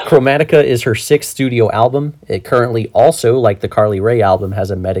 Yeah. Chromatica is her sixth studio album. It currently also, like the Carly Rae album, has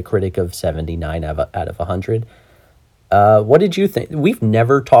a Metacritic of 79 out of 100. What did you think? We've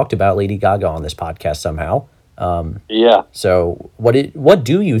never talked about Lady Gaga on this podcast somehow. Yeah. So what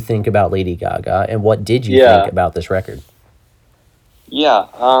do you think about Lady Gaga, and what did you Yeah. think about this record? Yeah.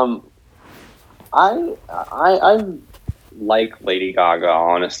 I like Lady Gaga,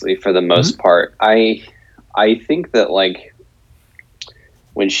 honestly, for the most part. I think that, like,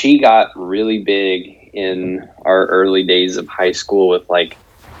 when she got really big in our early days of high school with, like,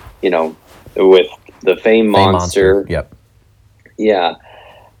 you know, with the Fame Monster. Yep. Yeah.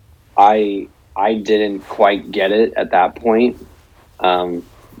 I didn't quite get it at that point.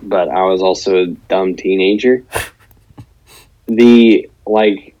 But I was also a dumb teenager. The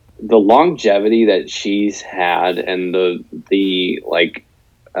longevity that she's had, and the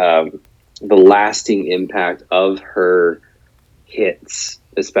lasting impact of her hits,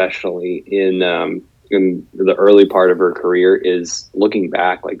 especially in the early part of her career, is, looking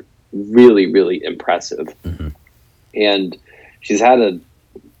back, like, really, really impressive. Mm-hmm. And she's had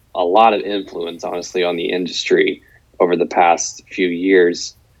a lot of influence, honestly, on the industry over the past few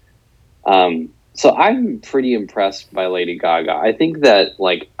years. So I'm pretty impressed by Lady Gaga. I think that,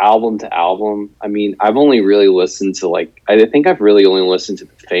 like, album to album, I mean, I've only really listened to, like, I think I've really only listened to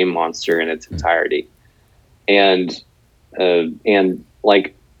the Fame Monster in its entirety. And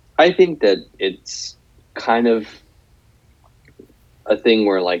like, I think that it's kind of a thing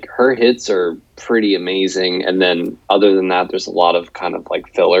where, like, her hits are pretty amazing, and then other than that, there's a lot of kind of,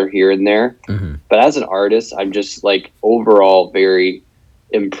 like, filler here and there. Mm-hmm. But as an artist, I'm just, like, overall very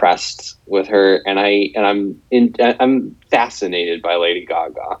impressed with her, and I'm fascinated by Lady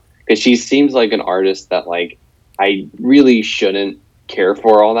Gaga, because she seems like an artist that, like, I really shouldn't care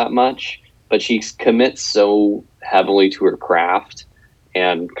for all that much, but she commits so heavily to her craft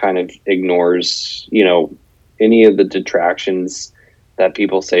and kind of ignores, any of the detractions that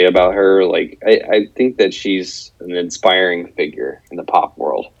people say about her. Like, I think that she's an inspiring figure in the pop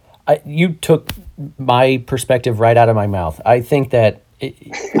world. You took my perspective right out of my mouth. I think that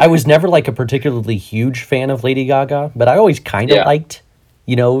I was never, like, a particularly huge fan of Lady Gaga, but I always kind of liked,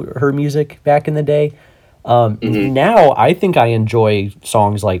 her music back in the day. Now I think I enjoy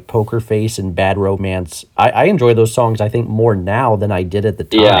songs like Poker Face and Bad Romance. I enjoy those songs, I think, more now than I did at the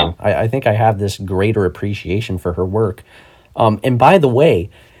time. Yeah. I think I have this greater appreciation for her work. And by the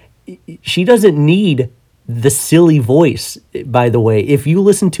way, she doesn't need the silly voice, by the way. If you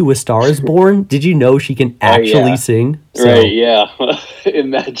listen to A Star Is Born, did you know she can actually sing? So, Right, yeah.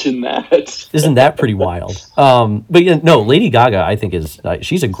 Imagine that. isn't that pretty wild? But yeah, no, Lady Gaga, I think, is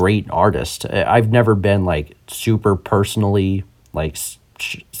she's a great artist. I've never been, like, super personally, like,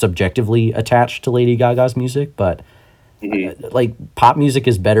 subjectively attached to Lady Gaga's music, but like, pop music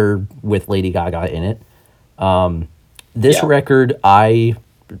is better with Lady Gaga in it. This record, I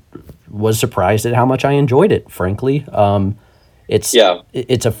was surprised at how much I enjoyed it, frankly. It's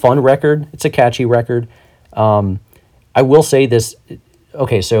a fun record. It's a catchy record. I will say this.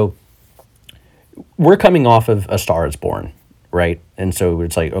 Okay, so we're coming off of A Star Is Born, right? And so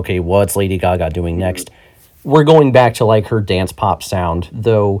it's like, okay, what's Lady Gaga doing next? We're going back to, like, her dance pop sound,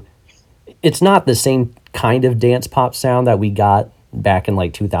 though it's not the same kind of dance pop sound that we got back in,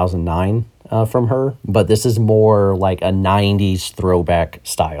 like, 2009 from her, but this is more like a 90s throwback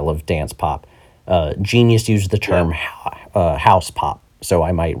style of dance pop. Genius used the term house pop, so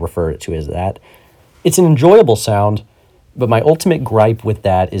I might refer it to as that. It's an enjoyable sound, but my ultimate gripe with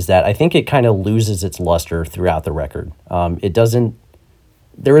that is that I think it kind of loses its luster throughout the record.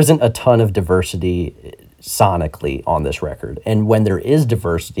 There isn't a ton of diversity sonically on this record, and when there is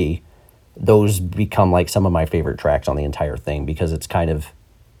diversity, those become, like, some of my favorite tracks on the entire thing, because it's kind of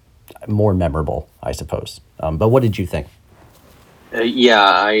more memorable, I suppose. But what did you think?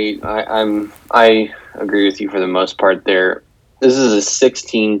 I agree with you for the most part there. This is a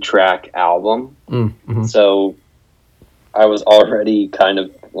 16-track album, so I was already kind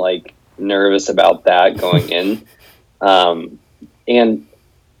of, like, nervous about that going in. And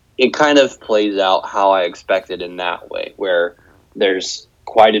it kind of plays out how I expected in that way, where there's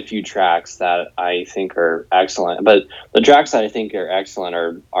quite a few tracks that I think are excellent, but the tracks that I think are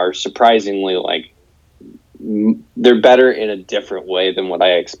excellent are surprisingly, like, they're better in a different way than what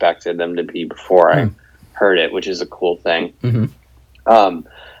I expected them to be before I heard it, which is a cool thing. But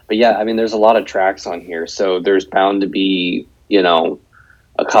yeah, I mean, there's a lot of tracks on here, so there's bound to be,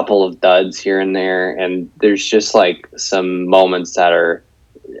 a couple of duds here and there, and there's just like some moments that are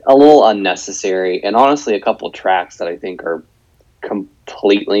a little unnecessary, and honestly, a couple of tracks that I think are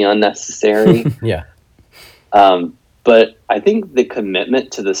completely unnecessary. Yeah. But I think the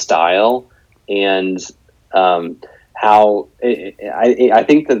commitment to the style and how I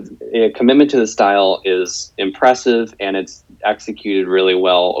think the commitment to the style is impressive, and it's executed really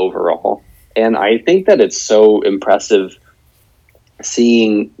well overall. And I think that it's so impressive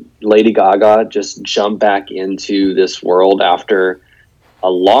seeing Lady Gaga just jump back into this world after a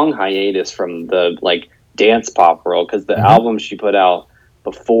long hiatus from the like dance pop world, because the album she put out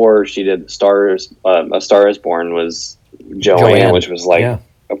before she did A Star Is Born was Joanne, which was like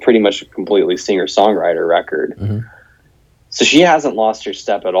a pretty much completely singer-songwriter record. So she hasn't lost her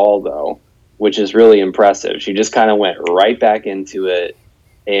step at all, though, which is really impressive. She just kind of went right back into it,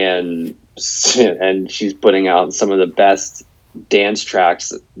 and she's putting out some of the best dance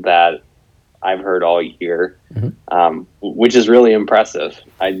tracks that I've heard all year, which is really impressive.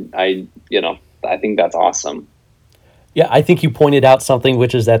 I think that's awesome. Yeah, I think you pointed out something,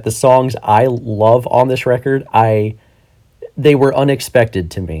 which is that the songs I love on this record, they were unexpected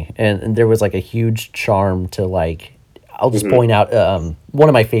to me, and there was like a huge charm to like. I'll just point out one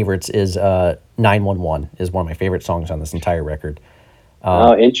of my favorites is 911 is one of my favorite songs on this entire record.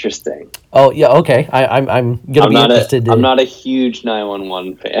 Oh, interesting. Oh yeah, okay. I'm gonna be interested. I'm not a huge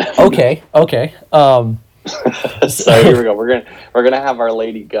 911 fan. Okay. So here we go. We're gonna have our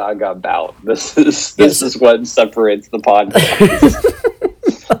Lady Gaga bout. This is what separates the podcast.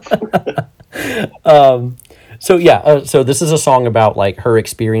 So this is a song about like her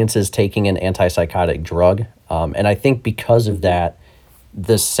experiences taking an antipsychotic drug, and I think because of that,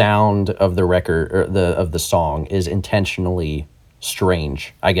 the sound of the record or of the song is intentionally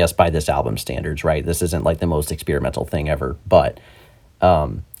strange, I guess, by this album standards. Right, this isn't like the most experimental thing ever, but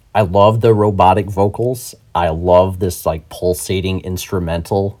I love the robotic vocals. I love this like pulsating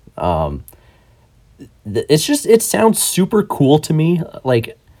instrumental. It sounds super cool to me.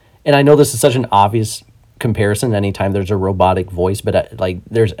 Like, and I know this is such an obvious comparison anytime there's a robotic voice, but like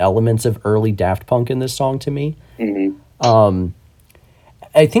there's elements of early Daft Punk in this song to me.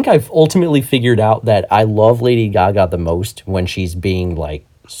 I think I've ultimately figured out that I love Lady Gaga the most when she's being like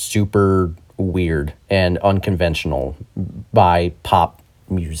super weird and unconventional by pop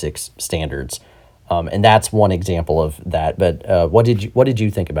music's standards, and that's one example of that. But what did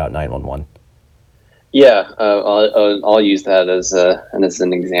you think about 911? Yeah, I'll use that as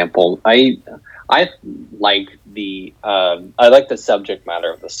an example. I like the subject matter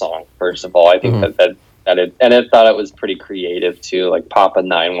of the song. First of all, I think that I thought it was pretty creative too. Like Papa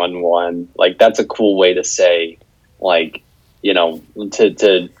 911, like that's a cool way to say, like, you know,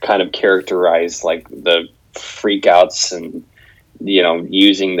 to kind of characterize like the freakouts and, you know,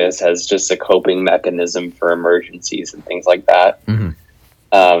 using this as just a coping mechanism for emergencies and things like that. And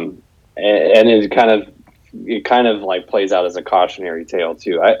it kind of like plays out as a cautionary tale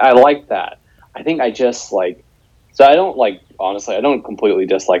too. I like that. I think I just like, so I don't like, honestly, I don't completely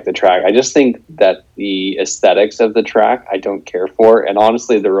dislike the track. I just think that the aesthetics of the track, I don't care for. And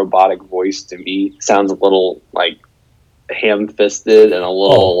honestly, the robotic voice to me sounds a little like ham-fisted and a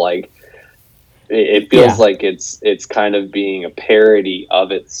little like, it feels like it's kind of being a parody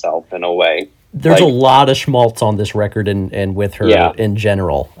of itself in a way. There's like, a lot of schmaltz on this record and with her in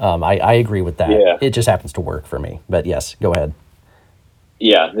general. I agree with that. Yeah. It just happens to work for me. But yes, go ahead.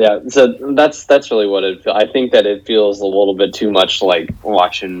 Yeah. So that's really what it feels. I think that it feels a little bit too much like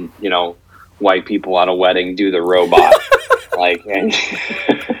watching, you know, white people at a wedding do the robot. Like,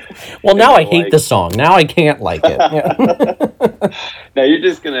 well, now I hate the song. Now I can't like it. Yeah. Now you're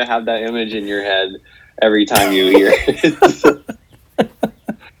just gonna have that image in your head every time you hear it.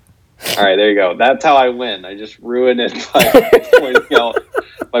 All right, there you go. That's how I win. I just ruin it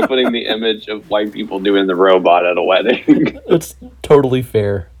by putting the image of white people doing the robot at a wedding. It's totally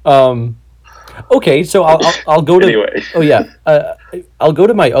fair. Okay, so I'll go to anyway. Oh yeah, I'll go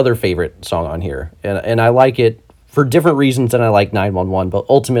to my other favorite song on here, and I like it for different reasons than I like 911, but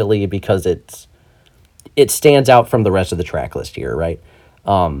ultimately because it stands out from the rest of the track list here, right?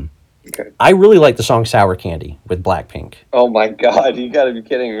 Okay. I really like the song Sour Candy with Blackpink. Oh my God, you gotta be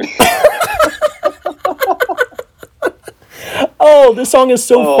kidding me. Oh, this song is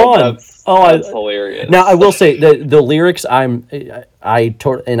so fun. That's hilarious. Now, I will say the lyrics, and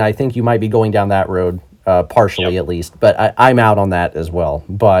I think you might be going down that road, partially at least, but I'm out on that as well.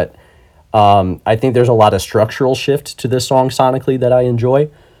 But I think there's a lot of structural shift to this song sonically that I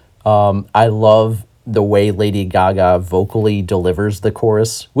enjoy. I love the way Lady Gaga vocally delivers the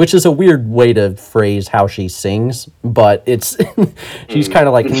chorus, which is a weird way to phrase how she sings, but it's she's kind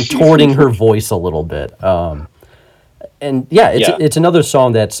of like contorting her voice a little bit. And yeah, it's another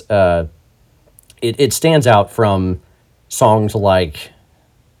song that's it stands out from songs like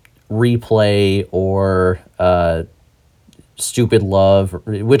Replay or Stupid Love,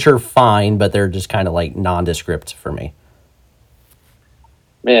 which are fine, but they're just kind of like nondescript for me.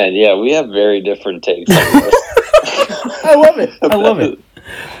 Man, yeah, we have very different takes on this. I love it. I love it.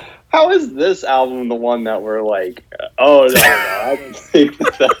 How is this album the one that we're like, oh, no, I don't think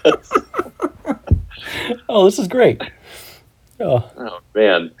that's... Oh, this is great. Oh,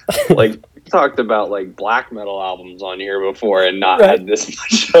 man. Like, we talked about, like, black metal albums on here before and not had this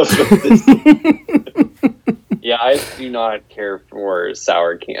much of this. Yeah, I do not care for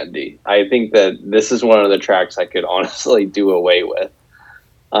Sour Candy. I think that this is one of the tracks I could honestly do away with.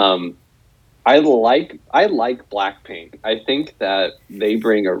 I like Blackpink. I think that they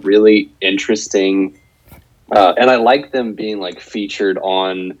bring a really interesting, and I like them being like featured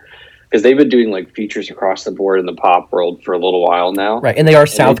on, because they've been doing like features across the board in the pop world for a little while now. Right, and they are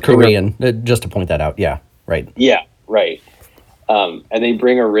South Korean, just to point that out. Yeah, right. Yeah, right. And they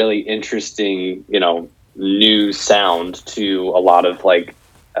bring a really interesting, new sound to a lot of like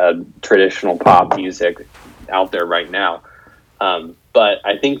traditional pop music out there right now. But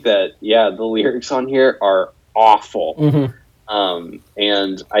I think that, the lyrics on here are awful. Mm-hmm.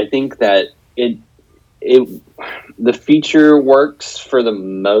 And I think that the feature works for the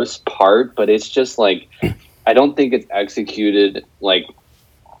most part, but it's just like, I don't think it's executed like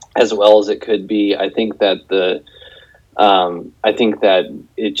as well as it could be. I think that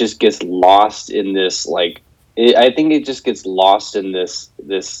it just gets lost in this, like, I think it just gets lost in this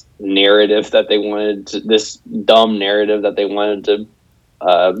narrative that they wanted to, this dumb narrative that they wanted to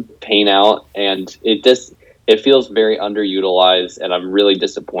paint out, and it feels very underutilized, and I'm really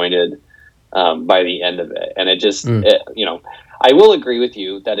disappointed by the end of it. And I will agree with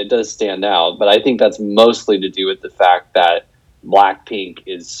you that it does stand out, but I think that's mostly to do with the fact that Blackpink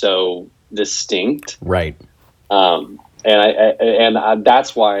is so distinct, right? And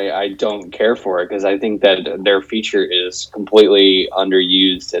that's why I don't care for it, because I think that their feature is completely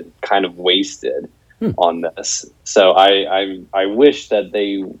underused and kind of wasted on this. So I wish that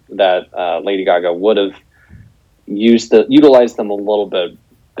Lady Gaga would have utilized them a little bit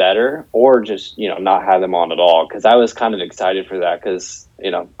better, or just not have them on at all, because I was kind of excited for that, because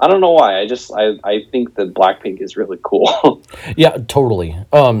I don't know why, I think that Blackpink is really cool. Yeah, totally.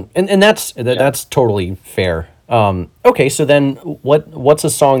 And that's totally fair. Okay, so then what's a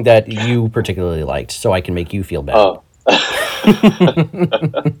song that you particularly liked, so I can make you feel better? Oh.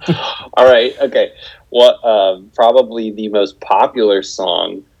 All right. Okay. What? Probably the most popular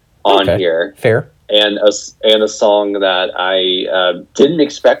song on here. Fair. And a song that I didn't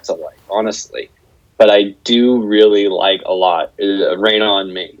expect to like, honestly, but I do really like a lot. Is "Rain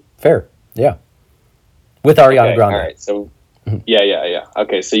on Me." Fair. Yeah. With Ariana Grande. All right. So. Yeah.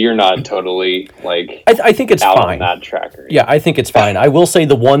 Okay, so you're not totally like I think it's out fine on that tracker. Yeah, I think it's fine. I will say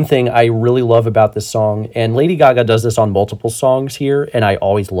the one thing I really love about this song, and Lady Gaga does this on multiple songs here, and I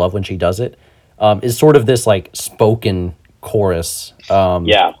always love when she does it, is sort of this like spoken chorus, a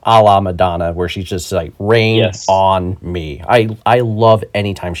la Madonna, where she's just like "Rain on me." I love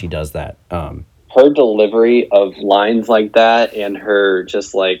anytime she does that. Her delivery of lines like that, and her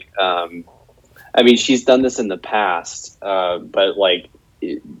just like. I mean, she's done this in the past, but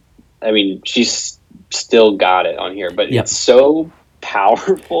she's still got it on here. But it's so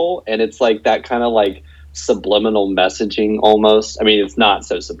powerful, and it's like that kind of like subliminal messaging almost. I mean, it's not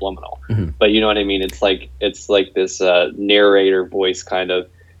so subliminal, but you know what I mean. It's like this narrator voice kind of.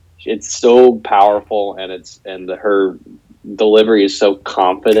 It's so powerful, and her delivery is so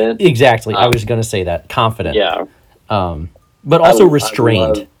confident. Exactly, I was going to say that, confident. Yeah, but also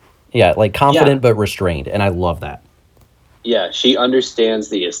restrained. Yeah, like confident but restrained, and I love that. Yeah, she understands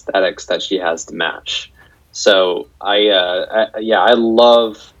the aesthetics that she has to match. So I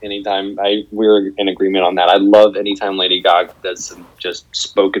love anytime we're in agreement on that. I love anytime Lady Gaga does some just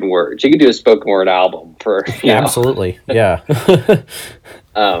spoken word. She could do a spoken word album for absolutely, yeah.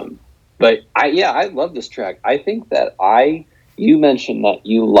 But I love this track. I think that you mentioned that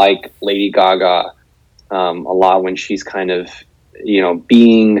you like Lady Gaga a lot when she's kind of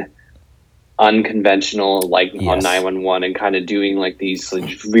being unconventional, like on 911, and kind of doing like these like,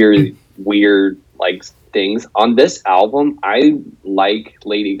 very weird like things. On this album, I like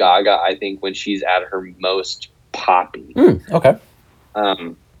Lady Gaga, I think, when she's at her most poppy. Okay.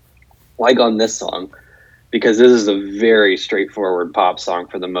 Like on this song, because this is a very straightforward pop song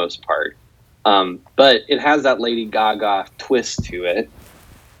for the most part. But it has that Lady Gaga twist to it.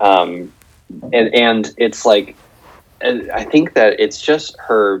 And it's like, I think that it's just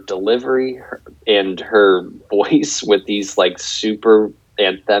her delivery and her voice with these like super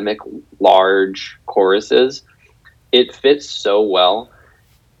anthemic large choruses. It fits so well,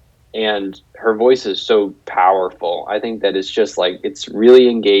 and her voice is so powerful. I think that it's just like, it's really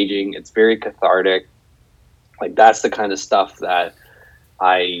engaging. It's very cathartic. Like, that's the kind of stuff that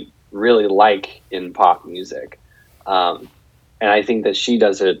I really like in pop music. And I think that she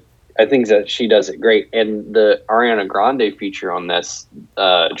does it. I think that she does it great. And the Ariana Grande feature on this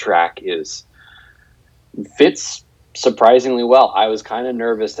track fits surprisingly well. I was kind of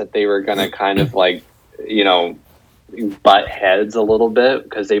nervous that they were going to kind of like, butt heads a little bit,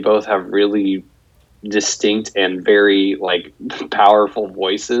 because they both have really distinct and very like powerful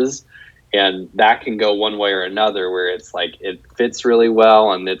voices, and that can go one way or another, where it's like it fits really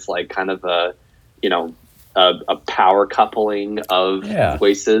well and it's like kind of a power coupling of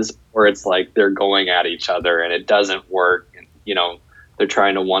voices, or it's like they're going at each other and it doesn't work, and they're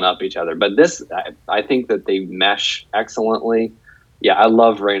trying to one up each other. But this, I think that they mesh excellently. Yeah, I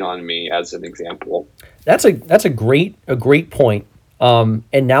love Rain on Me as an example. That's a great point. And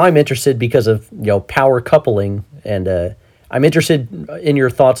now I'm interested because of power coupling, and I'm interested in your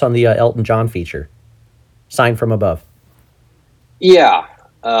thoughts on the Elton John feature, Sign from Above. Yeah,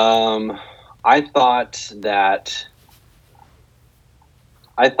 I thought that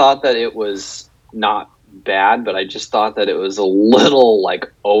it was not bad, but I just thought that it was a little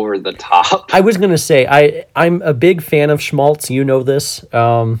like over the top. I was gonna say I'm a big fan of Schmaltz. You know this.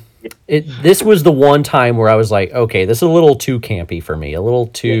 This was the one time where I was like, okay, this is a little too campy for me, a little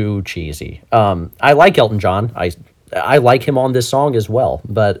too cheesy. I like Elton John. I like him on this song as well,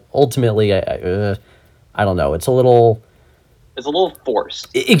 but ultimately, I don't know. It's a little forced.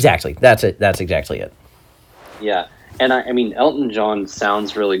 Exactly. That's it. That's exactly it. Yeah. And I mean, Elton John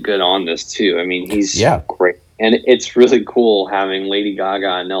sounds really good on this too. I mean, he's great. And it's really cool having Lady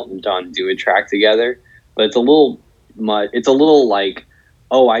Gaga and Elton John do a track together, but it's a little like,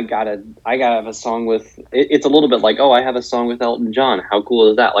 oh, I gotta have a song with, it's a little bit like, oh, I have a song with Elton John. How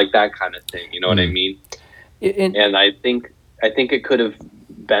cool is that? Like that kind of thing. You know what I mean? And I think it could have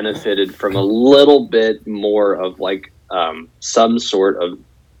benefited from a little bit more of like, some sort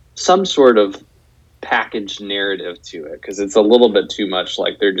of packaged narrative to it, because it's a little bit too much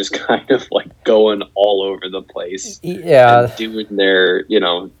like they're just kind of like going all over the place, and doing their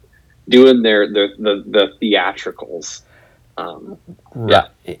the theatricals. Right.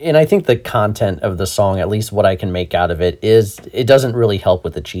 And I think the content of the song, at least what I can make out of it, is it doesn't really help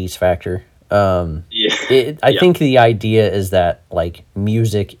with the cheese factor. I think the idea is that like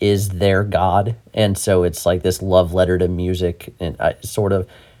music is their god, and so it's like this love letter to music, and sort of,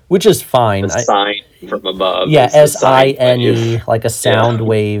 which is fine. A sign from above. Yeah, SINE, like a sound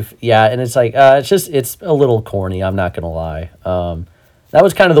wave. Yeah, and it's like it's a little corny. I'm not gonna lie. That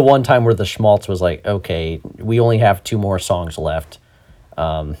was kind of the one time where the Schmaltz was like, okay, we only have 2 more songs left.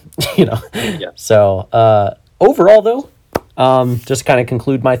 So overall, though, just kind of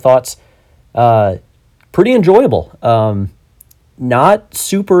conclude my thoughts. Pretty enjoyable. Not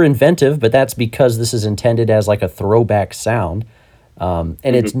super inventive, but that's because this is intended as like a throwback sound. And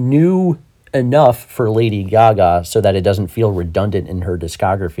it's new enough for Lady Gaga so that it doesn't feel redundant in her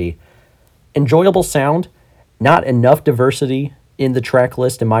discography. Enjoyable sound, not enough diversity in the track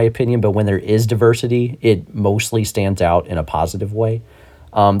list, in my opinion, but when there is diversity, it mostly stands out in a positive way.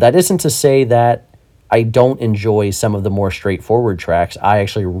 That isn't to say that I don't enjoy some of the more straightforward tracks. I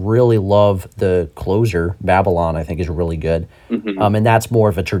actually really love the closer, Babylon, I think is really good. And that's more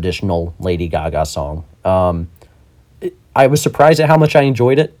of a traditional Lady Gaga song. I was surprised at how much I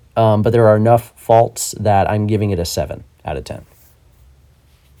enjoyed it, but there are enough faults that I'm giving it a 7 out of 10.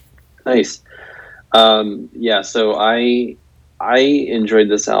 Nice. So I enjoyed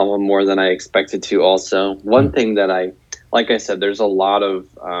this album more than I expected to also. One thing that like I said, there's a lot of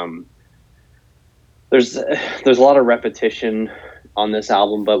there's a lot of repetition on this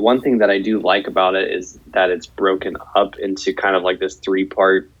album, but one thing that I do like about it is that it's broken up into kind of like this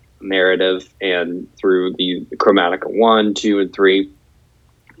 3-part narrative, and through the Chromatica 1, 2, and 3,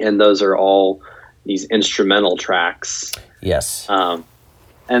 and those are all these instrumental tracks. Yes.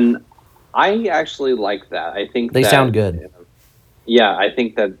 And I actually like that. I think they sound good. Yeah, I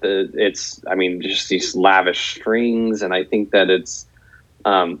think that just these lavish strings, and I think that it's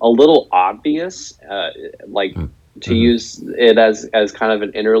a little obvious, to use it as kind of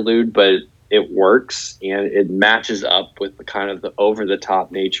an interlude, but it works, and it matches up with the kind of the over the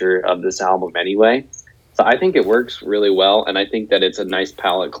top nature of this album anyway. So I think it works really well, and I think that it's a nice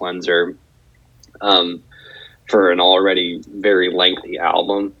palate cleanser for an already very lengthy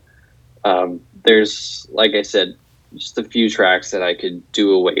album. There's, like I said, just a few tracks that I could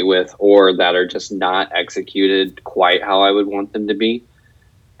do away with, or that are just not executed quite how I would want them to be.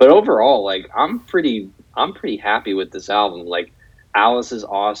 But overall, like I'm pretty happy with this album. Like Alice is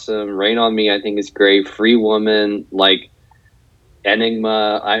awesome. Rain on Me, I think, is great. Free Woman, like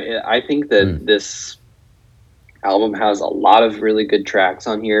Enigma. I think that this album has a lot of really good tracks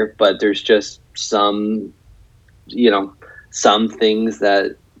on here, but there's just some things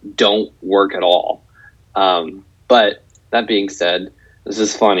that don't work at all. But that being said, this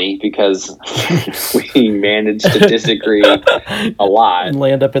is funny because we managed to disagree a lot and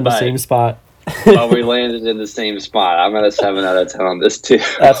land up in the same spot. But we landed in the same spot. I'm at a 7 out of 10 on this too.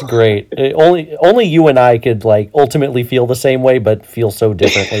 That's great. Only you and I could like ultimately feel the same way, but feel so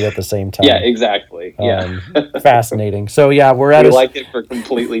differently at the same time. Yeah, exactly. Yeah, fascinating. So yeah, we like it for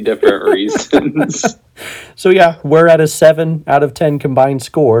completely different reasons. So yeah, we're at a 7 out of 10 combined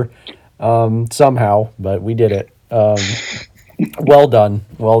score, somehow, but we did it. Well done.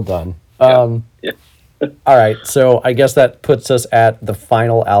 Yeah. All right, so I guess that puts us at the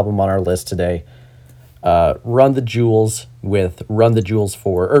final album on our list today. Run the Jewels with Run the Jewels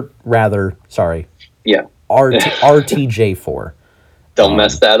 4, or rather, sorry. Yeah. RTJ 4. Don't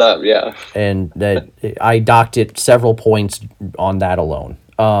mess that up, yeah. And that I docked it several points on that alone.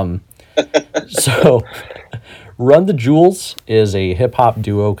 So Run the Jewels is a hip-hop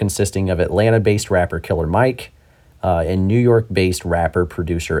duo consisting of Atlanta-based rapper Killer Mike and New York-based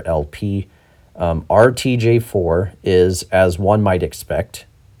rapper-producer LP. RTJ4 is, as one might expect,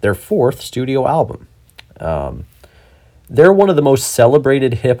 their fourth studio album. They're one of the most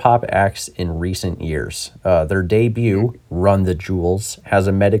celebrated hip-hop acts in recent years. Their debut, Run the Jewels, has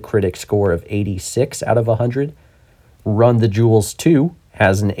a Metacritic score of 86 out of 100. Run the Jewels 2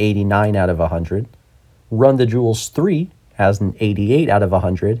 has an 89 out of 100. Run the Jewels 3 has an 88 out of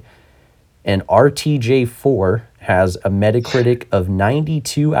 100. And RTJ4 has a Metacritic of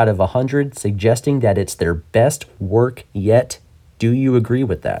 92 out of 100, suggesting that it's their best work yet. Do you agree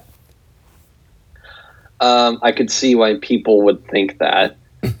with that? I could see why people would think that.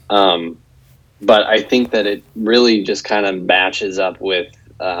 But I think that it really just kind of matches up with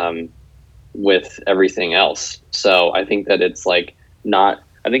everything else. So I think that it's like not,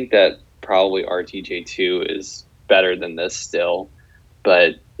 I think that probably RTJ2 is better than this still.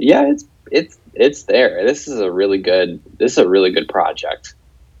 But yeah, it's there. This is a really good project.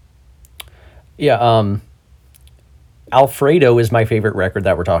 Yeah, Alfredo is my favorite record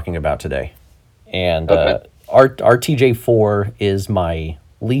that we're talking about today. And Okay. RTJ4 is my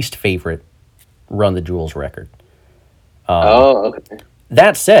least favorite Run the Jewels record. Okay.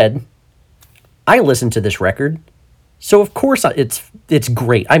 That said, I listened to this record, so of course it's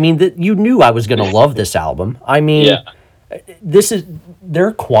great. I mean, you knew I was going to love this album. I mean, Yeah. this is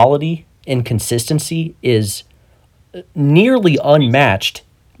their quality and consistency is nearly unmatched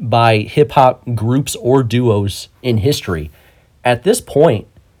by hip hop groups or duos in history. At this point,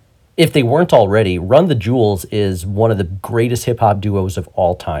 if they weren't already, Run the Jewels is one of the greatest hip hop duos of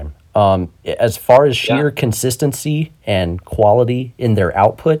all time. As far as sheer consistency and quality in their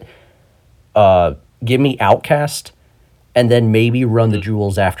output, give me Outkast, and then maybe Run the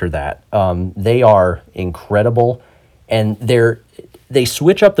Jewels after that. They are incredible, and they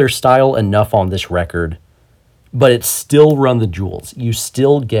switch up their style enough on this record, but it's still Run the Jewels. You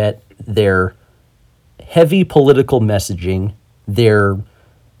still get their heavy political messaging, their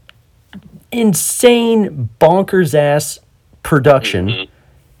insane bonkers ass production,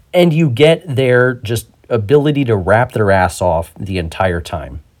 and you get their just ability to rap their ass off the entire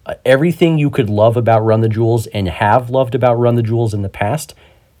time. Everything you could love about Run the Jewels and have loved about Run the Jewels in the past,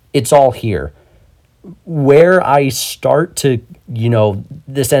 it's all here. Where I start to,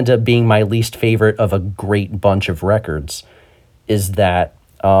 this ends up being my least favorite of a great bunch of records, is that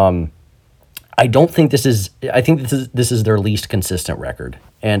I think this is their least consistent record.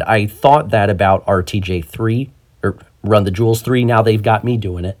 And I thought that about RTJ 3, or Run the Jewels 3, now they've got me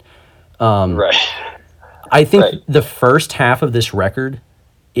doing it. Right. I think the first half of this record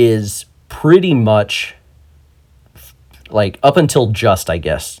is pretty much like up until Just, I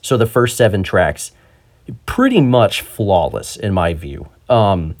guess. So the first 7 tracks, pretty much flawless in my view.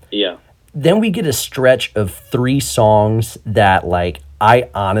 Yeah. Then we get a stretch of 3 songs that like I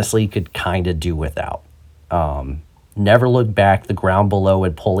honestly could kind of do without. Never Look Back, The Ground Below,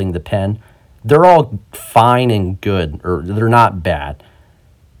 and Pulling the Pen. They're all fine and good, or they're not bad.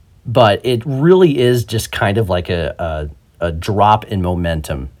 But it really is just kind of like a drop in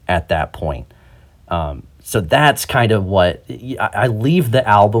momentum at that point. So that's kind of what I leave the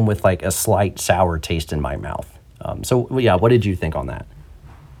album with, like a slight sour taste in my mouth. So yeah, what did you think on that?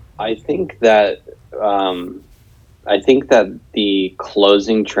 I think that the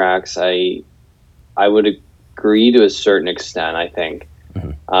closing tracks, I would agree to a certain extent. I think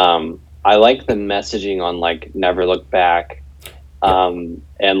I like the messaging on like Never Look Back, and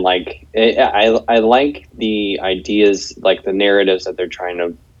like I like the ideas, like the narratives that they're trying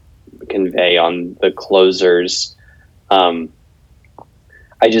to convey on the closers. I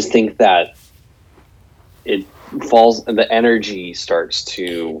just think that it falls, the energy starts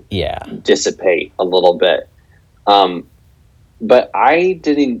to dissipate a little bit. But I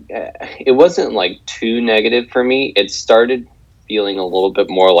didn't, it wasn't like too negative for me. It started feeling a little bit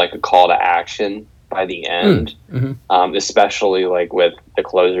more like a call to action by the end, especially like with the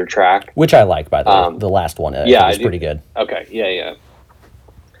closer track. Which I like, by the way. The last one, is pretty good. Okay, yeah.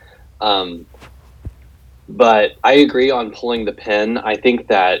 But I agree on pulling the pin. I think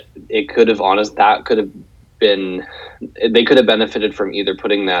that they could have been, they could have benefited from either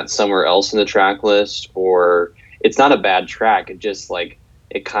putting that somewhere else in the track list, or it's not a bad track. It just like,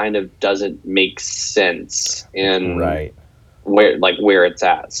 it kind of doesn't make sense in where it's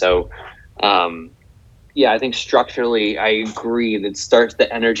at. So, I think structurally I agree that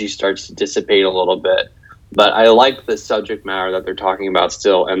the energy starts to dissipate a little bit, but I like the subject matter that they're talking about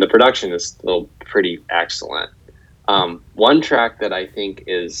still, and the production is still pretty excellent. One track that I think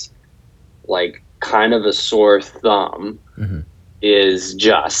is like kind of a sore thumb is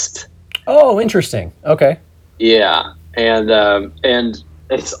Just. Oh, interesting. Okay. Yeah. And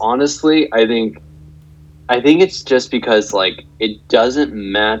it's honestly, I think it's just because like it doesn't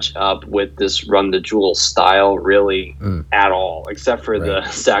match up with this Run the Jewels style really at all, except for the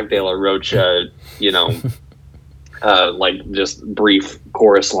Zach De La Rocha, like just brief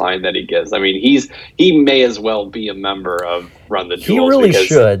chorus line that he gives. I mean, he may as well be a member of Run the Jewels. He really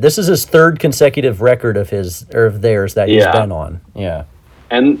should. This is his third consecutive record of theirs that he's been on. Yeah.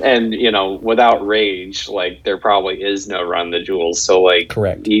 And without Rage, like there probably is no Run the Jewels. So like,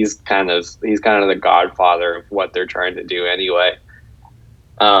 correct. He's kind of the godfather of what they're trying to do anyway.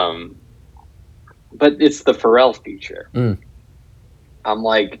 But it's the Pharrell feature. I'm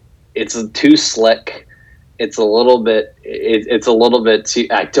like, it's too slick. It's a little bit. It's a little bit too.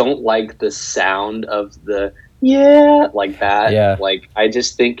 I don't like the sound of the like that. Yeah. Like I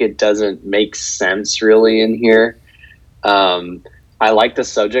just think it doesn't make sense really in here. I like the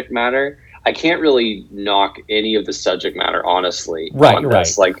subject matter. I can't really knock any of the subject matter, honestly. Right.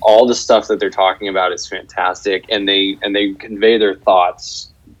 Like all the stuff that they're talking about is fantastic, and they convey their thoughts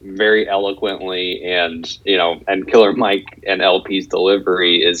very eloquently, and and Killer Mike and LP's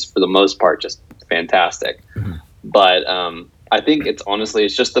delivery is for the most part just fantastic. But I think it's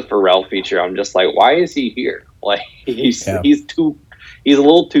just the Pharrell feature. I'm just like, why is he here? Like he's a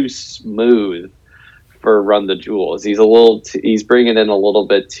little too smooth for Run the Jewels. He's bringing in a little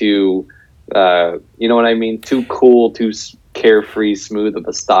bit too, you know what I mean? Too cool, too carefree, smooth of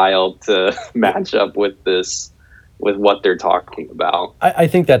a style to match up with what they're talking about. I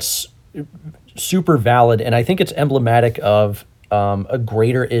think that's super valid, and I think it's emblematic of a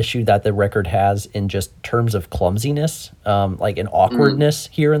greater issue that the record has in just terms of clumsiness, like an awkwardness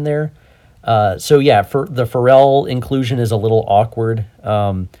here and there. So yeah, for the Pharrell inclusion is a little awkward.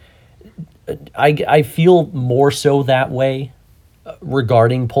 I feel more so that way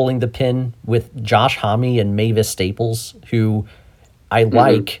regarding pulling the pin with Josh Homme and Mavis Staples, who I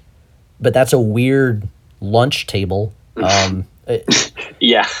like, but that's a weird lunch table.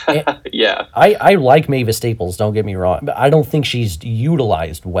 Yeah. I like Mavis Staples, don't get me wrong, but I don't think she's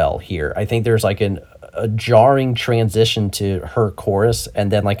utilized well here. I think there's like a jarring transition to her chorus and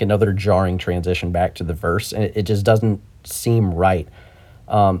then like another jarring transition back to the verse, and it just doesn't seem right.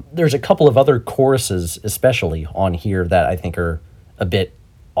 There's a couple of other choruses, especially on here, that I think are a bit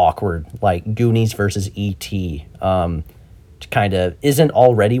awkward, like Goonies versus E.T. Kind of isn't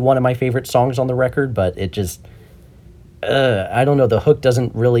already one of my favorite songs on the record, but it just, I don't know, the hook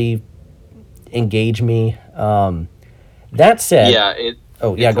doesn't really engage me. That said... Yeah, it's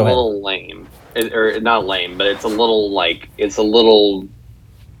go ahead. A little lame. Or not lame, but it's a little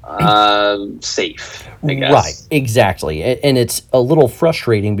safe, I guess. Right, exactly. And it's a little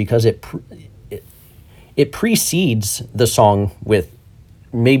frustrating because it precedes the song with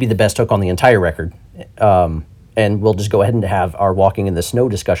maybe the best hook on the entire record. And we'll just go ahead and have our Walking in the Snow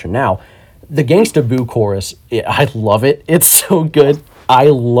discussion now. The Gangsta Boo chorus, I love it. It's so good. I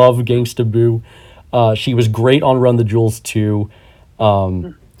love Gangsta Boo. She was great on Run the Jewels too.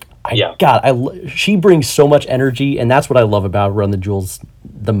 Yeah. God, she brings so much energy, and that's what I love about Run the Jewels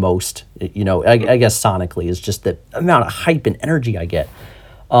the most, I guess sonically, is just the amount of hype and energy I get.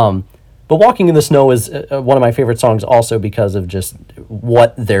 But Walking in the Snow is one of my favorite songs also because of just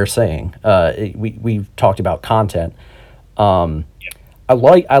what they're saying. We've talked about content. I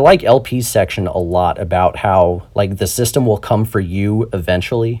like LP's section a lot about how like the system will come for you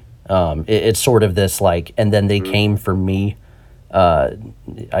eventually. It's sort of this like, and then they came for me.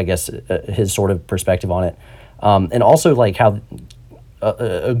 I guess his sort of perspective on it, and also like how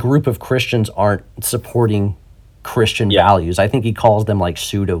a group of Christians aren't supporting Christian values. I think he calls them like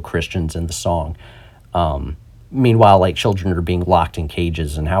pseudo Christians in the song. Meanwhile, like children are being locked in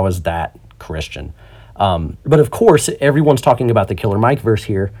cages, and how is that Christian? But of course, everyone's talking about the Killer Mike verse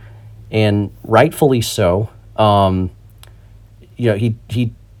here, and rightfully so.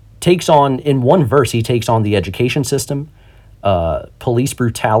 He takes on, in one verse, he takes on the education system, police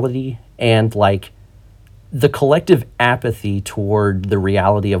brutality, and like the collective apathy toward the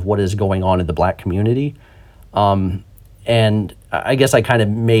reality of what is going on in the black community. And I guess I kind of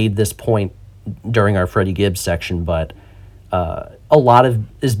made this point during our Freddie Gibbs section, but a lot of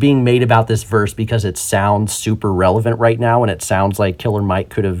is being made about this verse because it sounds super relevant right now, and it sounds like Killer Mike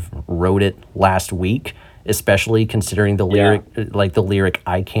could have wrote it last week, especially considering the lyric, like the lyric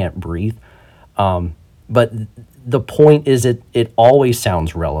 "I can't breathe." But the point is, it always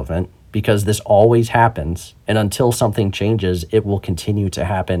sounds relevant because this always happens, and until something changes, it will continue to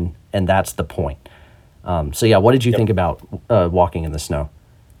happen, and that's the point. So yeah, what did you think about Walking in the Snow?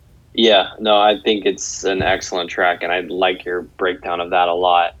 Yeah, no, I think it's an excellent track, and I like your breakdown of that a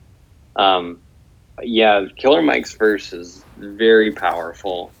lot. Yeah, Killer Mike's verse is very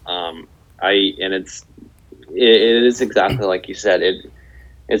powerful. It is exactly like you said.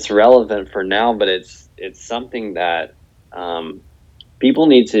 It's relevant for now, but it's something that people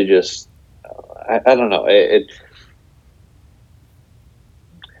need to just. I don't know.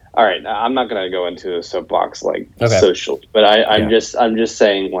 All right, I'm not going to go into a soapbox like social, but I'm just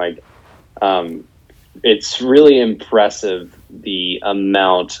saying like, it's really impressive the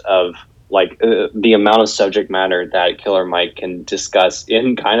amount of subject matter that Killer Mike can discuss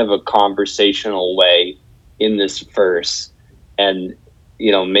in kind of a conversational way in this verse, and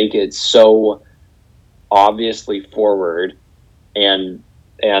make it so obviously forward and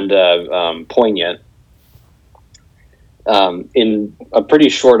poignant. In a pretty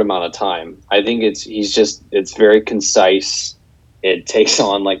short amount of time. I think it's very concise. It takes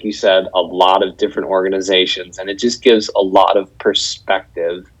on, like you said, a lot of different organizations, and it just gives a lot of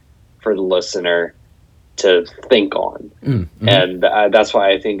perspective for the listener to think on. Mm-hmm. And that's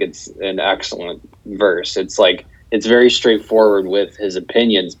why I think it's an excellent verse. It's like, it's very straightforward with his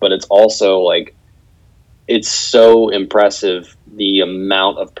opinions, but it's also like, it's so impressive the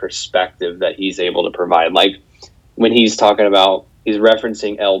amount of perspective that he's able to provide. Like, when he's talking about, he's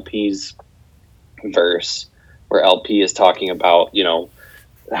referencing LP's verse, where LP is talking about,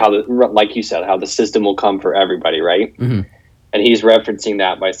 how like you said, how the system will come for everybody, right? Mm-hmm. And he's referencing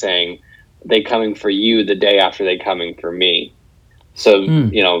that by saying, they coming for you the day after they coming for me. So,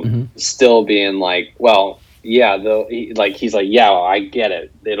 still being like, well, yeah, he's like, yeah, well, I get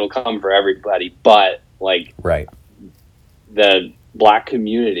it. It'll come for everybody. But like, right. The black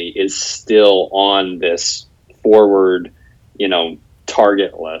community is still on this forward,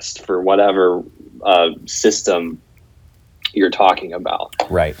 target list for whatever system you're talking about.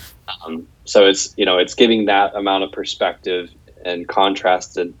 Right. So it's giving that amount of perspective and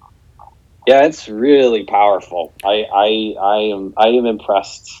contrasted. Yeah, it's really powerful. I am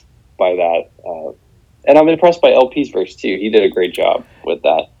impressed by that, and I'm impressed by LP's verse too. He did a great job with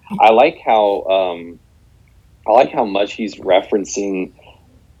that. I like how much he's referencing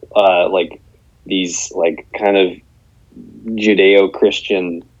like these like kind of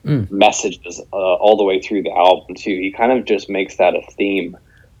Judeo-Christian messages all the way through the album too. He kind of just makes that a theme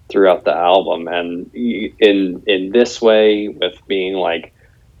throughout the album, and in this way, with being like,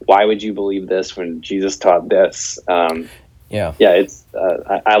 why would you believe this when Jesus taught this? It's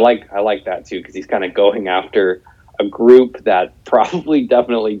I like that too, because he's kind of going after a group that probably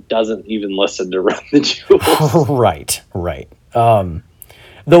definitely doesn't even listen to Run the Jewels. Right.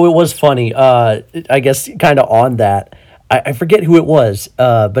 Though it was funny, I guess kind of on that, I forget who it was,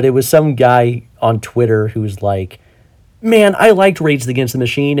 but it was some guy on Twitter who's like, man, I liked Rage Against the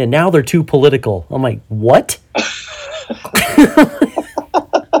Machine, and now they're too political. I'm like, what?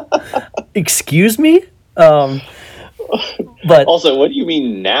 Excuse me? But also, what do you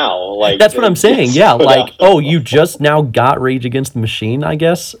mean now? Like, that's what I'm saying. Yeah, like, oh, you just now got Rage Against the Machine, I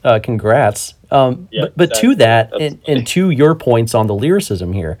guess. Congrats. But to that, and to your points on the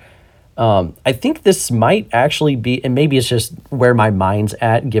lyricism here, I think this might actually be, and maybe it's just where my mind's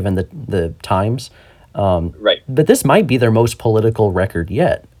at given the times, Right. but this might be their most political record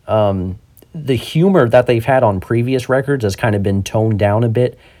yet. The humor that they've had on previous records has kind of been toned down a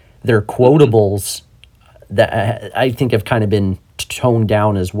bit. Their quotables that I think have kind of been toned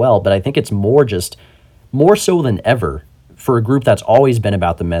down as well, but I think it's more so than ever for a group that's always been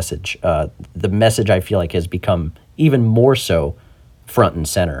about the message. The message I feel like has become even more so front and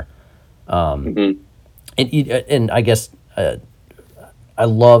center. And I guess I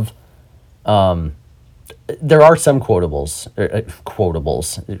love. There are some quotables.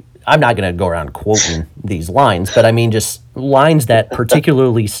 I'm not going to go around quoting these lines, but I mean just lines that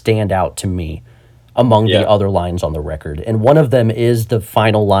particularly stand out to me among the other lines on the record. And one of them is the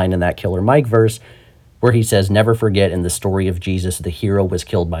final line in that Killer Mike verse where he says, "Never forget, in the story of Jesus, the hero was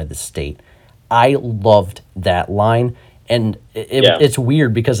killed by the state." I loved that line. And it's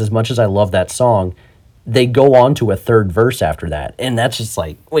weird because as much as I love that song, they go on to a third verse after that. And that's just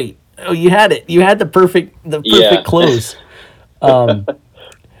like, wait, oh, you had it. You had the perfect close.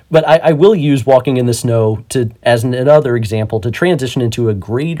 But I will use Walking in the Snow as another example to transition into a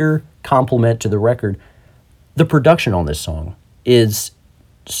greater compliment to the record. The production on this song is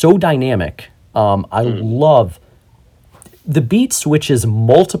so dynamic. I love the beat switches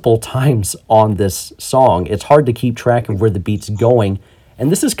multiple times on this song. It's hard to keep track of where the beat's going.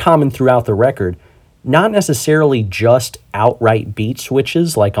 And this is common throughout the record. Not necessarily just outright beat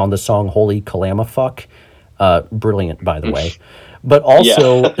switches like on the song Holy Calamafuck. Brilliant, by the way. But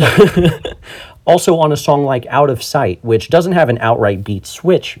also, also on a song like Out of Sight, which doesn't have an outright beat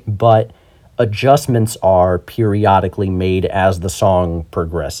switch, but adjustments are periodically made as the song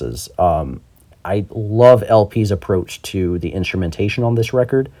progresses. I love LP's approach to the instrumentation on this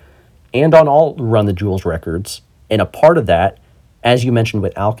record and on all Run the Jewels records. And a part of that, as you mentioned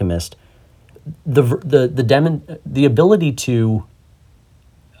with Alchemist, the ability to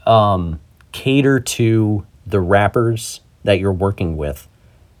cater to the rappers that you're working with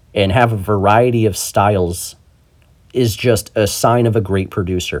and have a variety of styles is just a sign of a great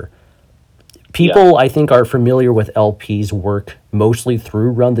producer. People, I think, are familiar with LP's work mostly through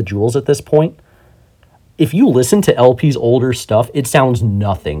Run the Jewels at this point. If you listen to LP's older stuff, it sounds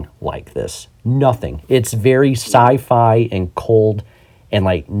nothing like this. Nothing. It's very sci-fi and cold and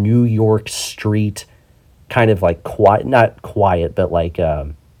like New York street, kind of like quiet, not quiet, but like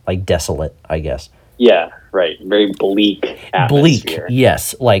desolate, I guess. Yeah, right. Very bleak atmosphere. Bleak,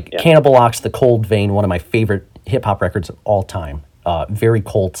 yes. Like Cannibal Ox, The Cold Vein, one of my favorite hip-hop records of all time. Very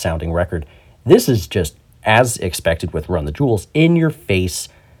cold-sounding record. This is just, as expected with Run the Jewels, in your face,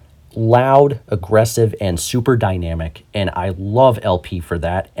 loud, aggressive, and super dynamic. And I love LP for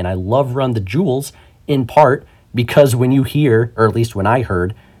that. And I love Run the Jewels in part because when you hear, or at least when I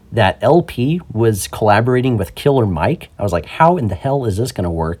heard, that LP was collaborating with Killer Mike, I was like, how in the hell is this going to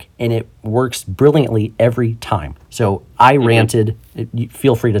work? And it works brilliantly every time. So I ranted.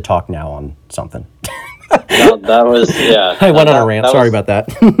 Feel free to talk now on something. That was, I went on a rant. Sorry about that.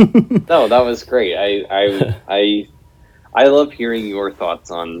 No, that was great. I love hearing your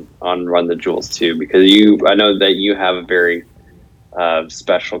thoughts on Run the Jewels too, because I know that you have a very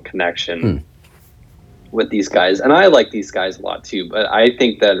special connection with these guys, and I like these guys a lot too. But I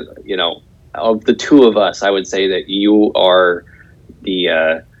think that of the two of us, I would say that you are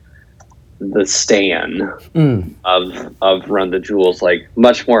the stan of Run the Jewels, like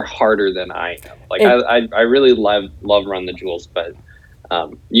much more harder than I am. Like I really love Run the Jewels, but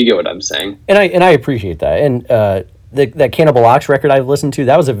you get what I'm saying. And I appreciate that. And that Cannibal Ox record I've listened to,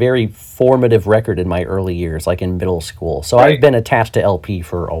 that was a very formative record in my early years, like in middle school. So I've been attached to LP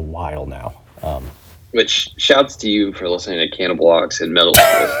for a while now. Which shouts to you for listening to Cannibal Ox in middle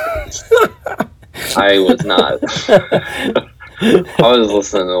school. I was not. I was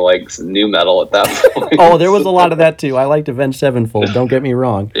listening to like some new metal at that point. Oh, there was a lot of that too. I liked Avenged Sevenfold. Don't get me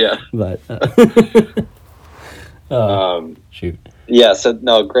wrong. Yeah, but shoot. Yeah. So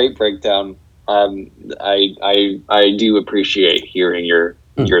no, great breakdown. I do appreciate hearing your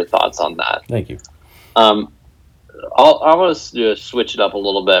thoughts on that. Thank you. I want to just switch it up a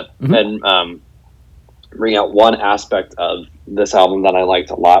little bit and bring out one aspect of this album that I liked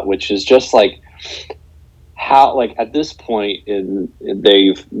a lot, which is just like how, like at this point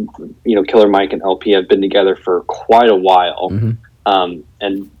they've, Killer Mike and LP have been together for quite a while,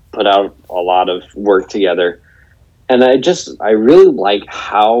 and put out a lot of work together. And I really like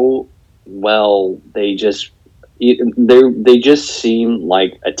how well they just seem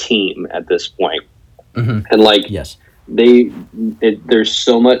like a team at this point. And like, yes, there's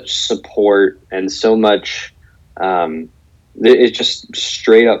so much support and so much it's just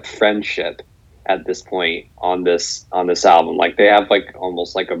straight up friendship at this point on this album. Like they have like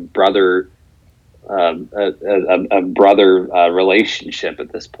almost like a brother relationship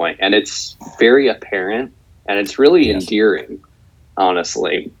at this point, and it's very apparent, and it's really endearing,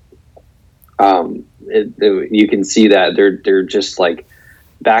 honestly. You can see that they're just like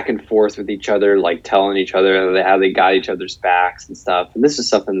back and forth with each other, like telling each other how they got each other's backs and stuff. And this is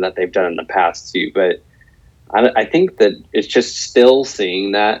something that they've done in the past too, but I think that it's just still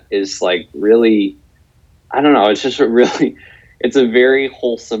seeing that is like really, I don't know. It's just it's a very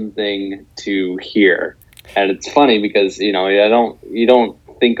wholesome thing to hear. And it's funny because, you don't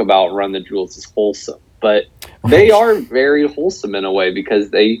think about Run the Jewels as wholesome, but they are very wholesome in a way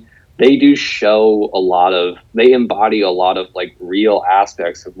because they do show they embody a lot of like real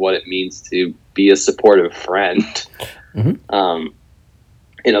aspects of what it means to be a supportive friend, in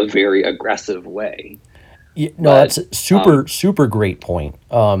a very aggressive way. Yeah, no, that's a super great point.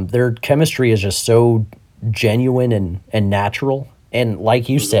 Their chemistry is just so genuine and natural. And like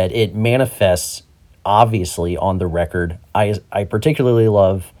you said, it manifests obviously on the record. I particularly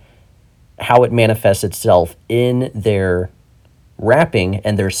love how it manifests itself in their rapping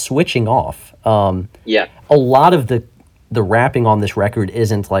and their switching off. A lot of the rapping on this record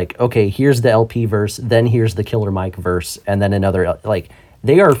isn't like, okay, here's the LP verse, then here's the Killer Mike verse, and then another, like,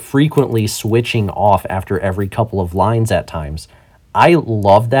 they are frequently switching off after every couple of lines at times. I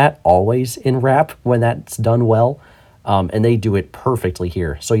love that always in rap when that's done well, and they do it perfectly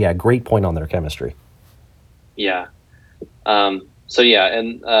here. So yeah, great point on their chemistry. Yeah. And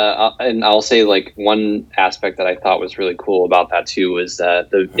I'll say like one aspect that I thought was really cool about that too was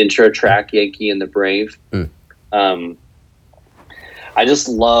the intro track, Yankee and the Brave. I just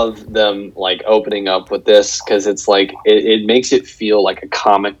love them like opening up with this because it's like it makes it feel like a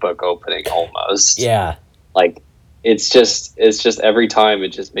comic book opening almost. Yeah, like it's just every time it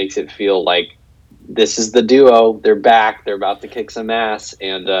just makes it feel like this is the duo. They're back. They're about to kick some ass,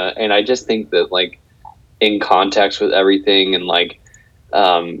 and I just think that like in context with everything and like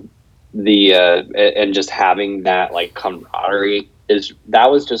and just having that like camaraderie that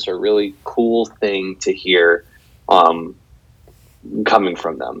was just a really cool thing to hear. Coming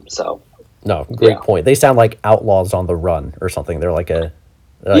from them. So no, great point. They sound like Outlaws on the Run or something. They're like a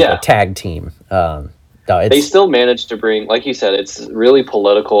tag team. They still manage to bring, like you said, it's really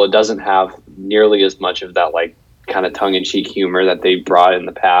political. It doesn't have nearly as much of that like kind of tongue-in-cheek humor that they brought in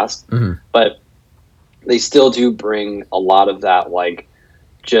the past, but they still do bring a lot of that like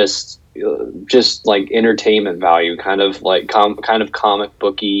just like entertainment value, kind of like kind of comic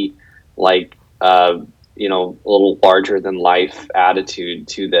booky, like a little larger than life attitude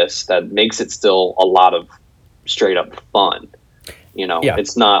to this that makes it still a lot of straight up fun.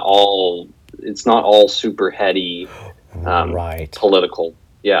 It's not all super heady, right? Political.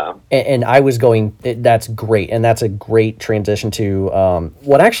 Yeah. And I was going, that's great. And that's a great transition to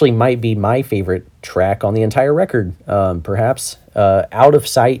what actually might be my favorite track on the entire record, perhaps, Out of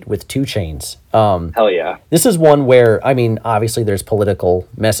Sight with 2 Chainz. Hell yeah. This is one where, I mean, obviously there's political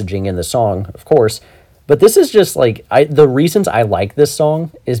messaging in the song, of course, but this is just like, the reasons I like this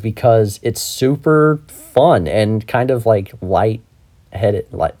song is because it's super fun and kind of like lighthearted.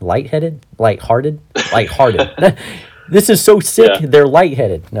 This is so sick. Yeah. They're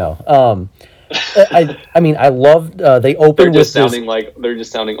lightheaded. No. I mean, I love. They open with they're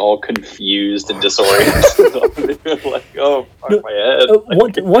just sounding all confused and disoriented. Like, oh, fuck my head.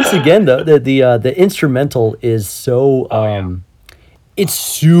 Once again, though, the instrumental is so. It's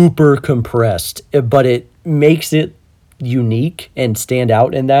super compressed, but it makes it unique and stand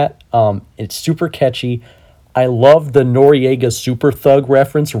out in that. It's super catchy. I love the Noriega Super Thug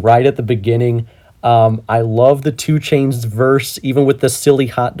reference right at the beginning. I love the 2 Chainz verse, even with the silly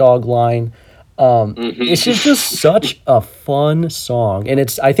hot dog line. It's just such a fun song,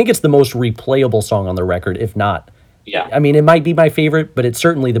 and I think it's the most replayable song on the record, if not. Yeah. I mean, it might be my favorite, but it's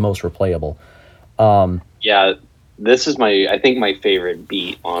certainly the most replayable. Yeah, this is I think my favorite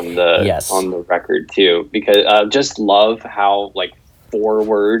beat on the record too, because I just love how like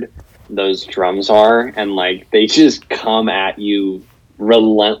forward those drums are, and like they just come at you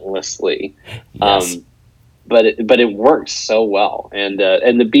relentlessly. Yes. But it works so well, and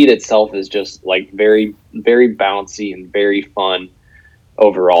the beat itself is just like very, very bouncy and very fun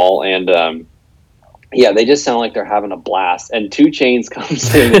overall, and they just sound like they're having a blast. And 2 Chainz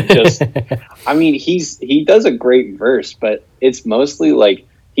comes in and just I mean, he does a great verse, but it's mostly like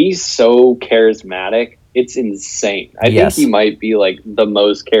he's so charismatic, it's insane. I think he might be like the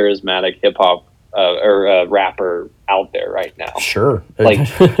most charismatic hip hop or rapper out there right now. Sure. Like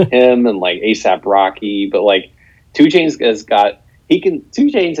him and like ASAP Rocky, but like 2 Chainz has got 2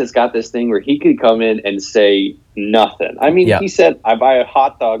 Chainz has got this thing where he could come in and say nothing. I mean, Yeah. he said, "I buy a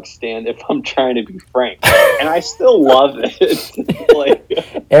hot dog stand if I'm trying to be frank," and I still love it.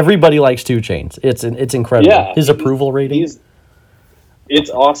 Like, Everybody likes 2 Chainz. It's incredible. Yeah, His approval rating. It's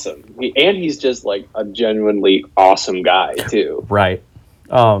awesome. He's just like a genuinely awesome guy too. Right.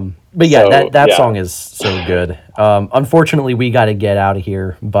 But yeah, So, that yeah. song is so good. Unfortunately, we got to get out of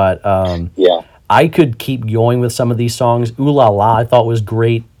here, but Yeah. I could keep going with some of these songs. Ooh La La, I thought was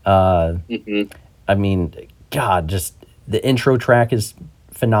great. I mean, God, just the intro track is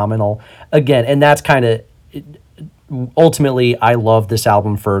phenomenal. Again, and that's kind of ultimately, I love this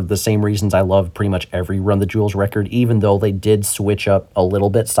album for the same reasons I love pretty much every Run the Jewels record, even though they did switch up a little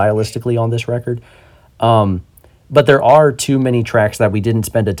bit stylistically on this record. But there are too many tracks that we didn't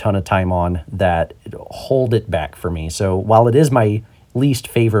spend a ton of time on that hold it back for me. So while it is my least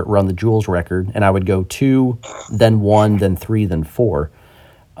favorite Run the Jewels record, and I would go 2, then 1, then 3, then 4.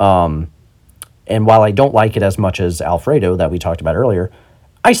 And while I don't like it as much as Alfredo that we talked about earlier,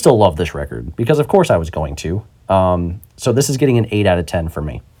 I still love this record because of course I was going to. So this is getting an 8 out of 10 for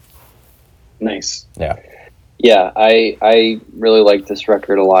me. Nice. Yeah. Yeah, I really like this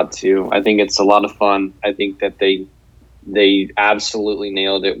record a lot too. I think it's a lot of fun. I think that they absolutely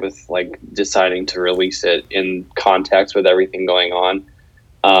nailed it with like deciding to release it in context with everything going on.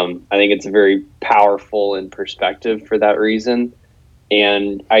 I think it's very powerful in perspective for that reason.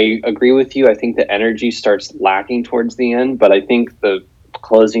 And I agree with you. I think the energy starts lacking towards the end, but I think the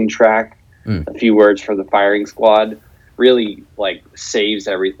closing track, A Few Words for the Firing Squad, really like saves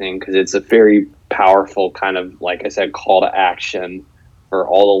everything because it's a very powerful kind of, like I said, call to action for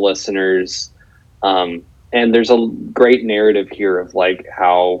all the listeners. And there's a great narrative here of like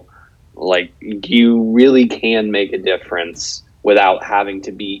how like you really can make a difference without having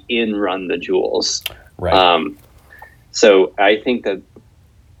to be in Run the Jewels. Right. So I think that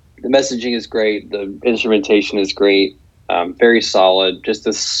the messaging is great. The instrumentation is great. Very solid. Just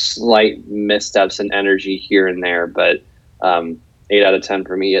a slight missteps in energy here and there, but 8 out of 10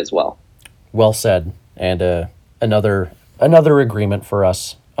 for me as well. Well said. And another agreement for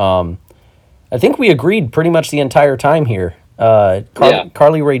us. I think we agreed pretty much the entire time here.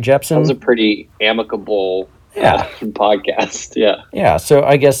 Carly Rae Jepsen. That was a pretty amicable podcast. Yeah. Yeah. So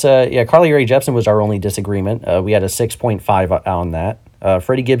I guess Carly Rae Jepsen was our only disagreement. We had a 6.5 on that.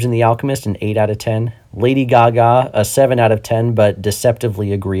 Freddie Gibbs and the Alchemist, an 8 out of 10. Lady Gaga, a 7 out of 10, but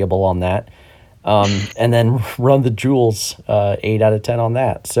deceptively agreeable on that. And then Run the Jewels, 8 out of 10 on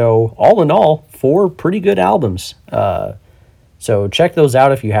that. So all in all, 4 pretty good albums. So check those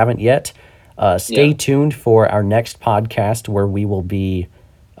out if you haven't yet. Stay tuned for our next podcast where we will be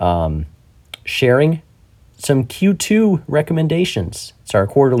sharing some Q2 recommendations. It's our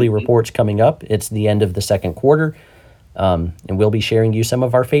quarterly reports coming up. It's the end of the second quarter. And we'll be sharing you some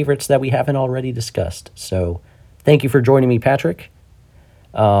of our favorites that we haven't already discussed. So thank you for joining me, Patrick.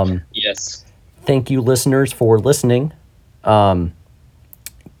 Yes. Thank you, listeners, for listening.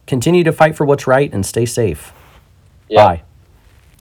 Continue to fight for what's right and stay safe. Yeah. Bye.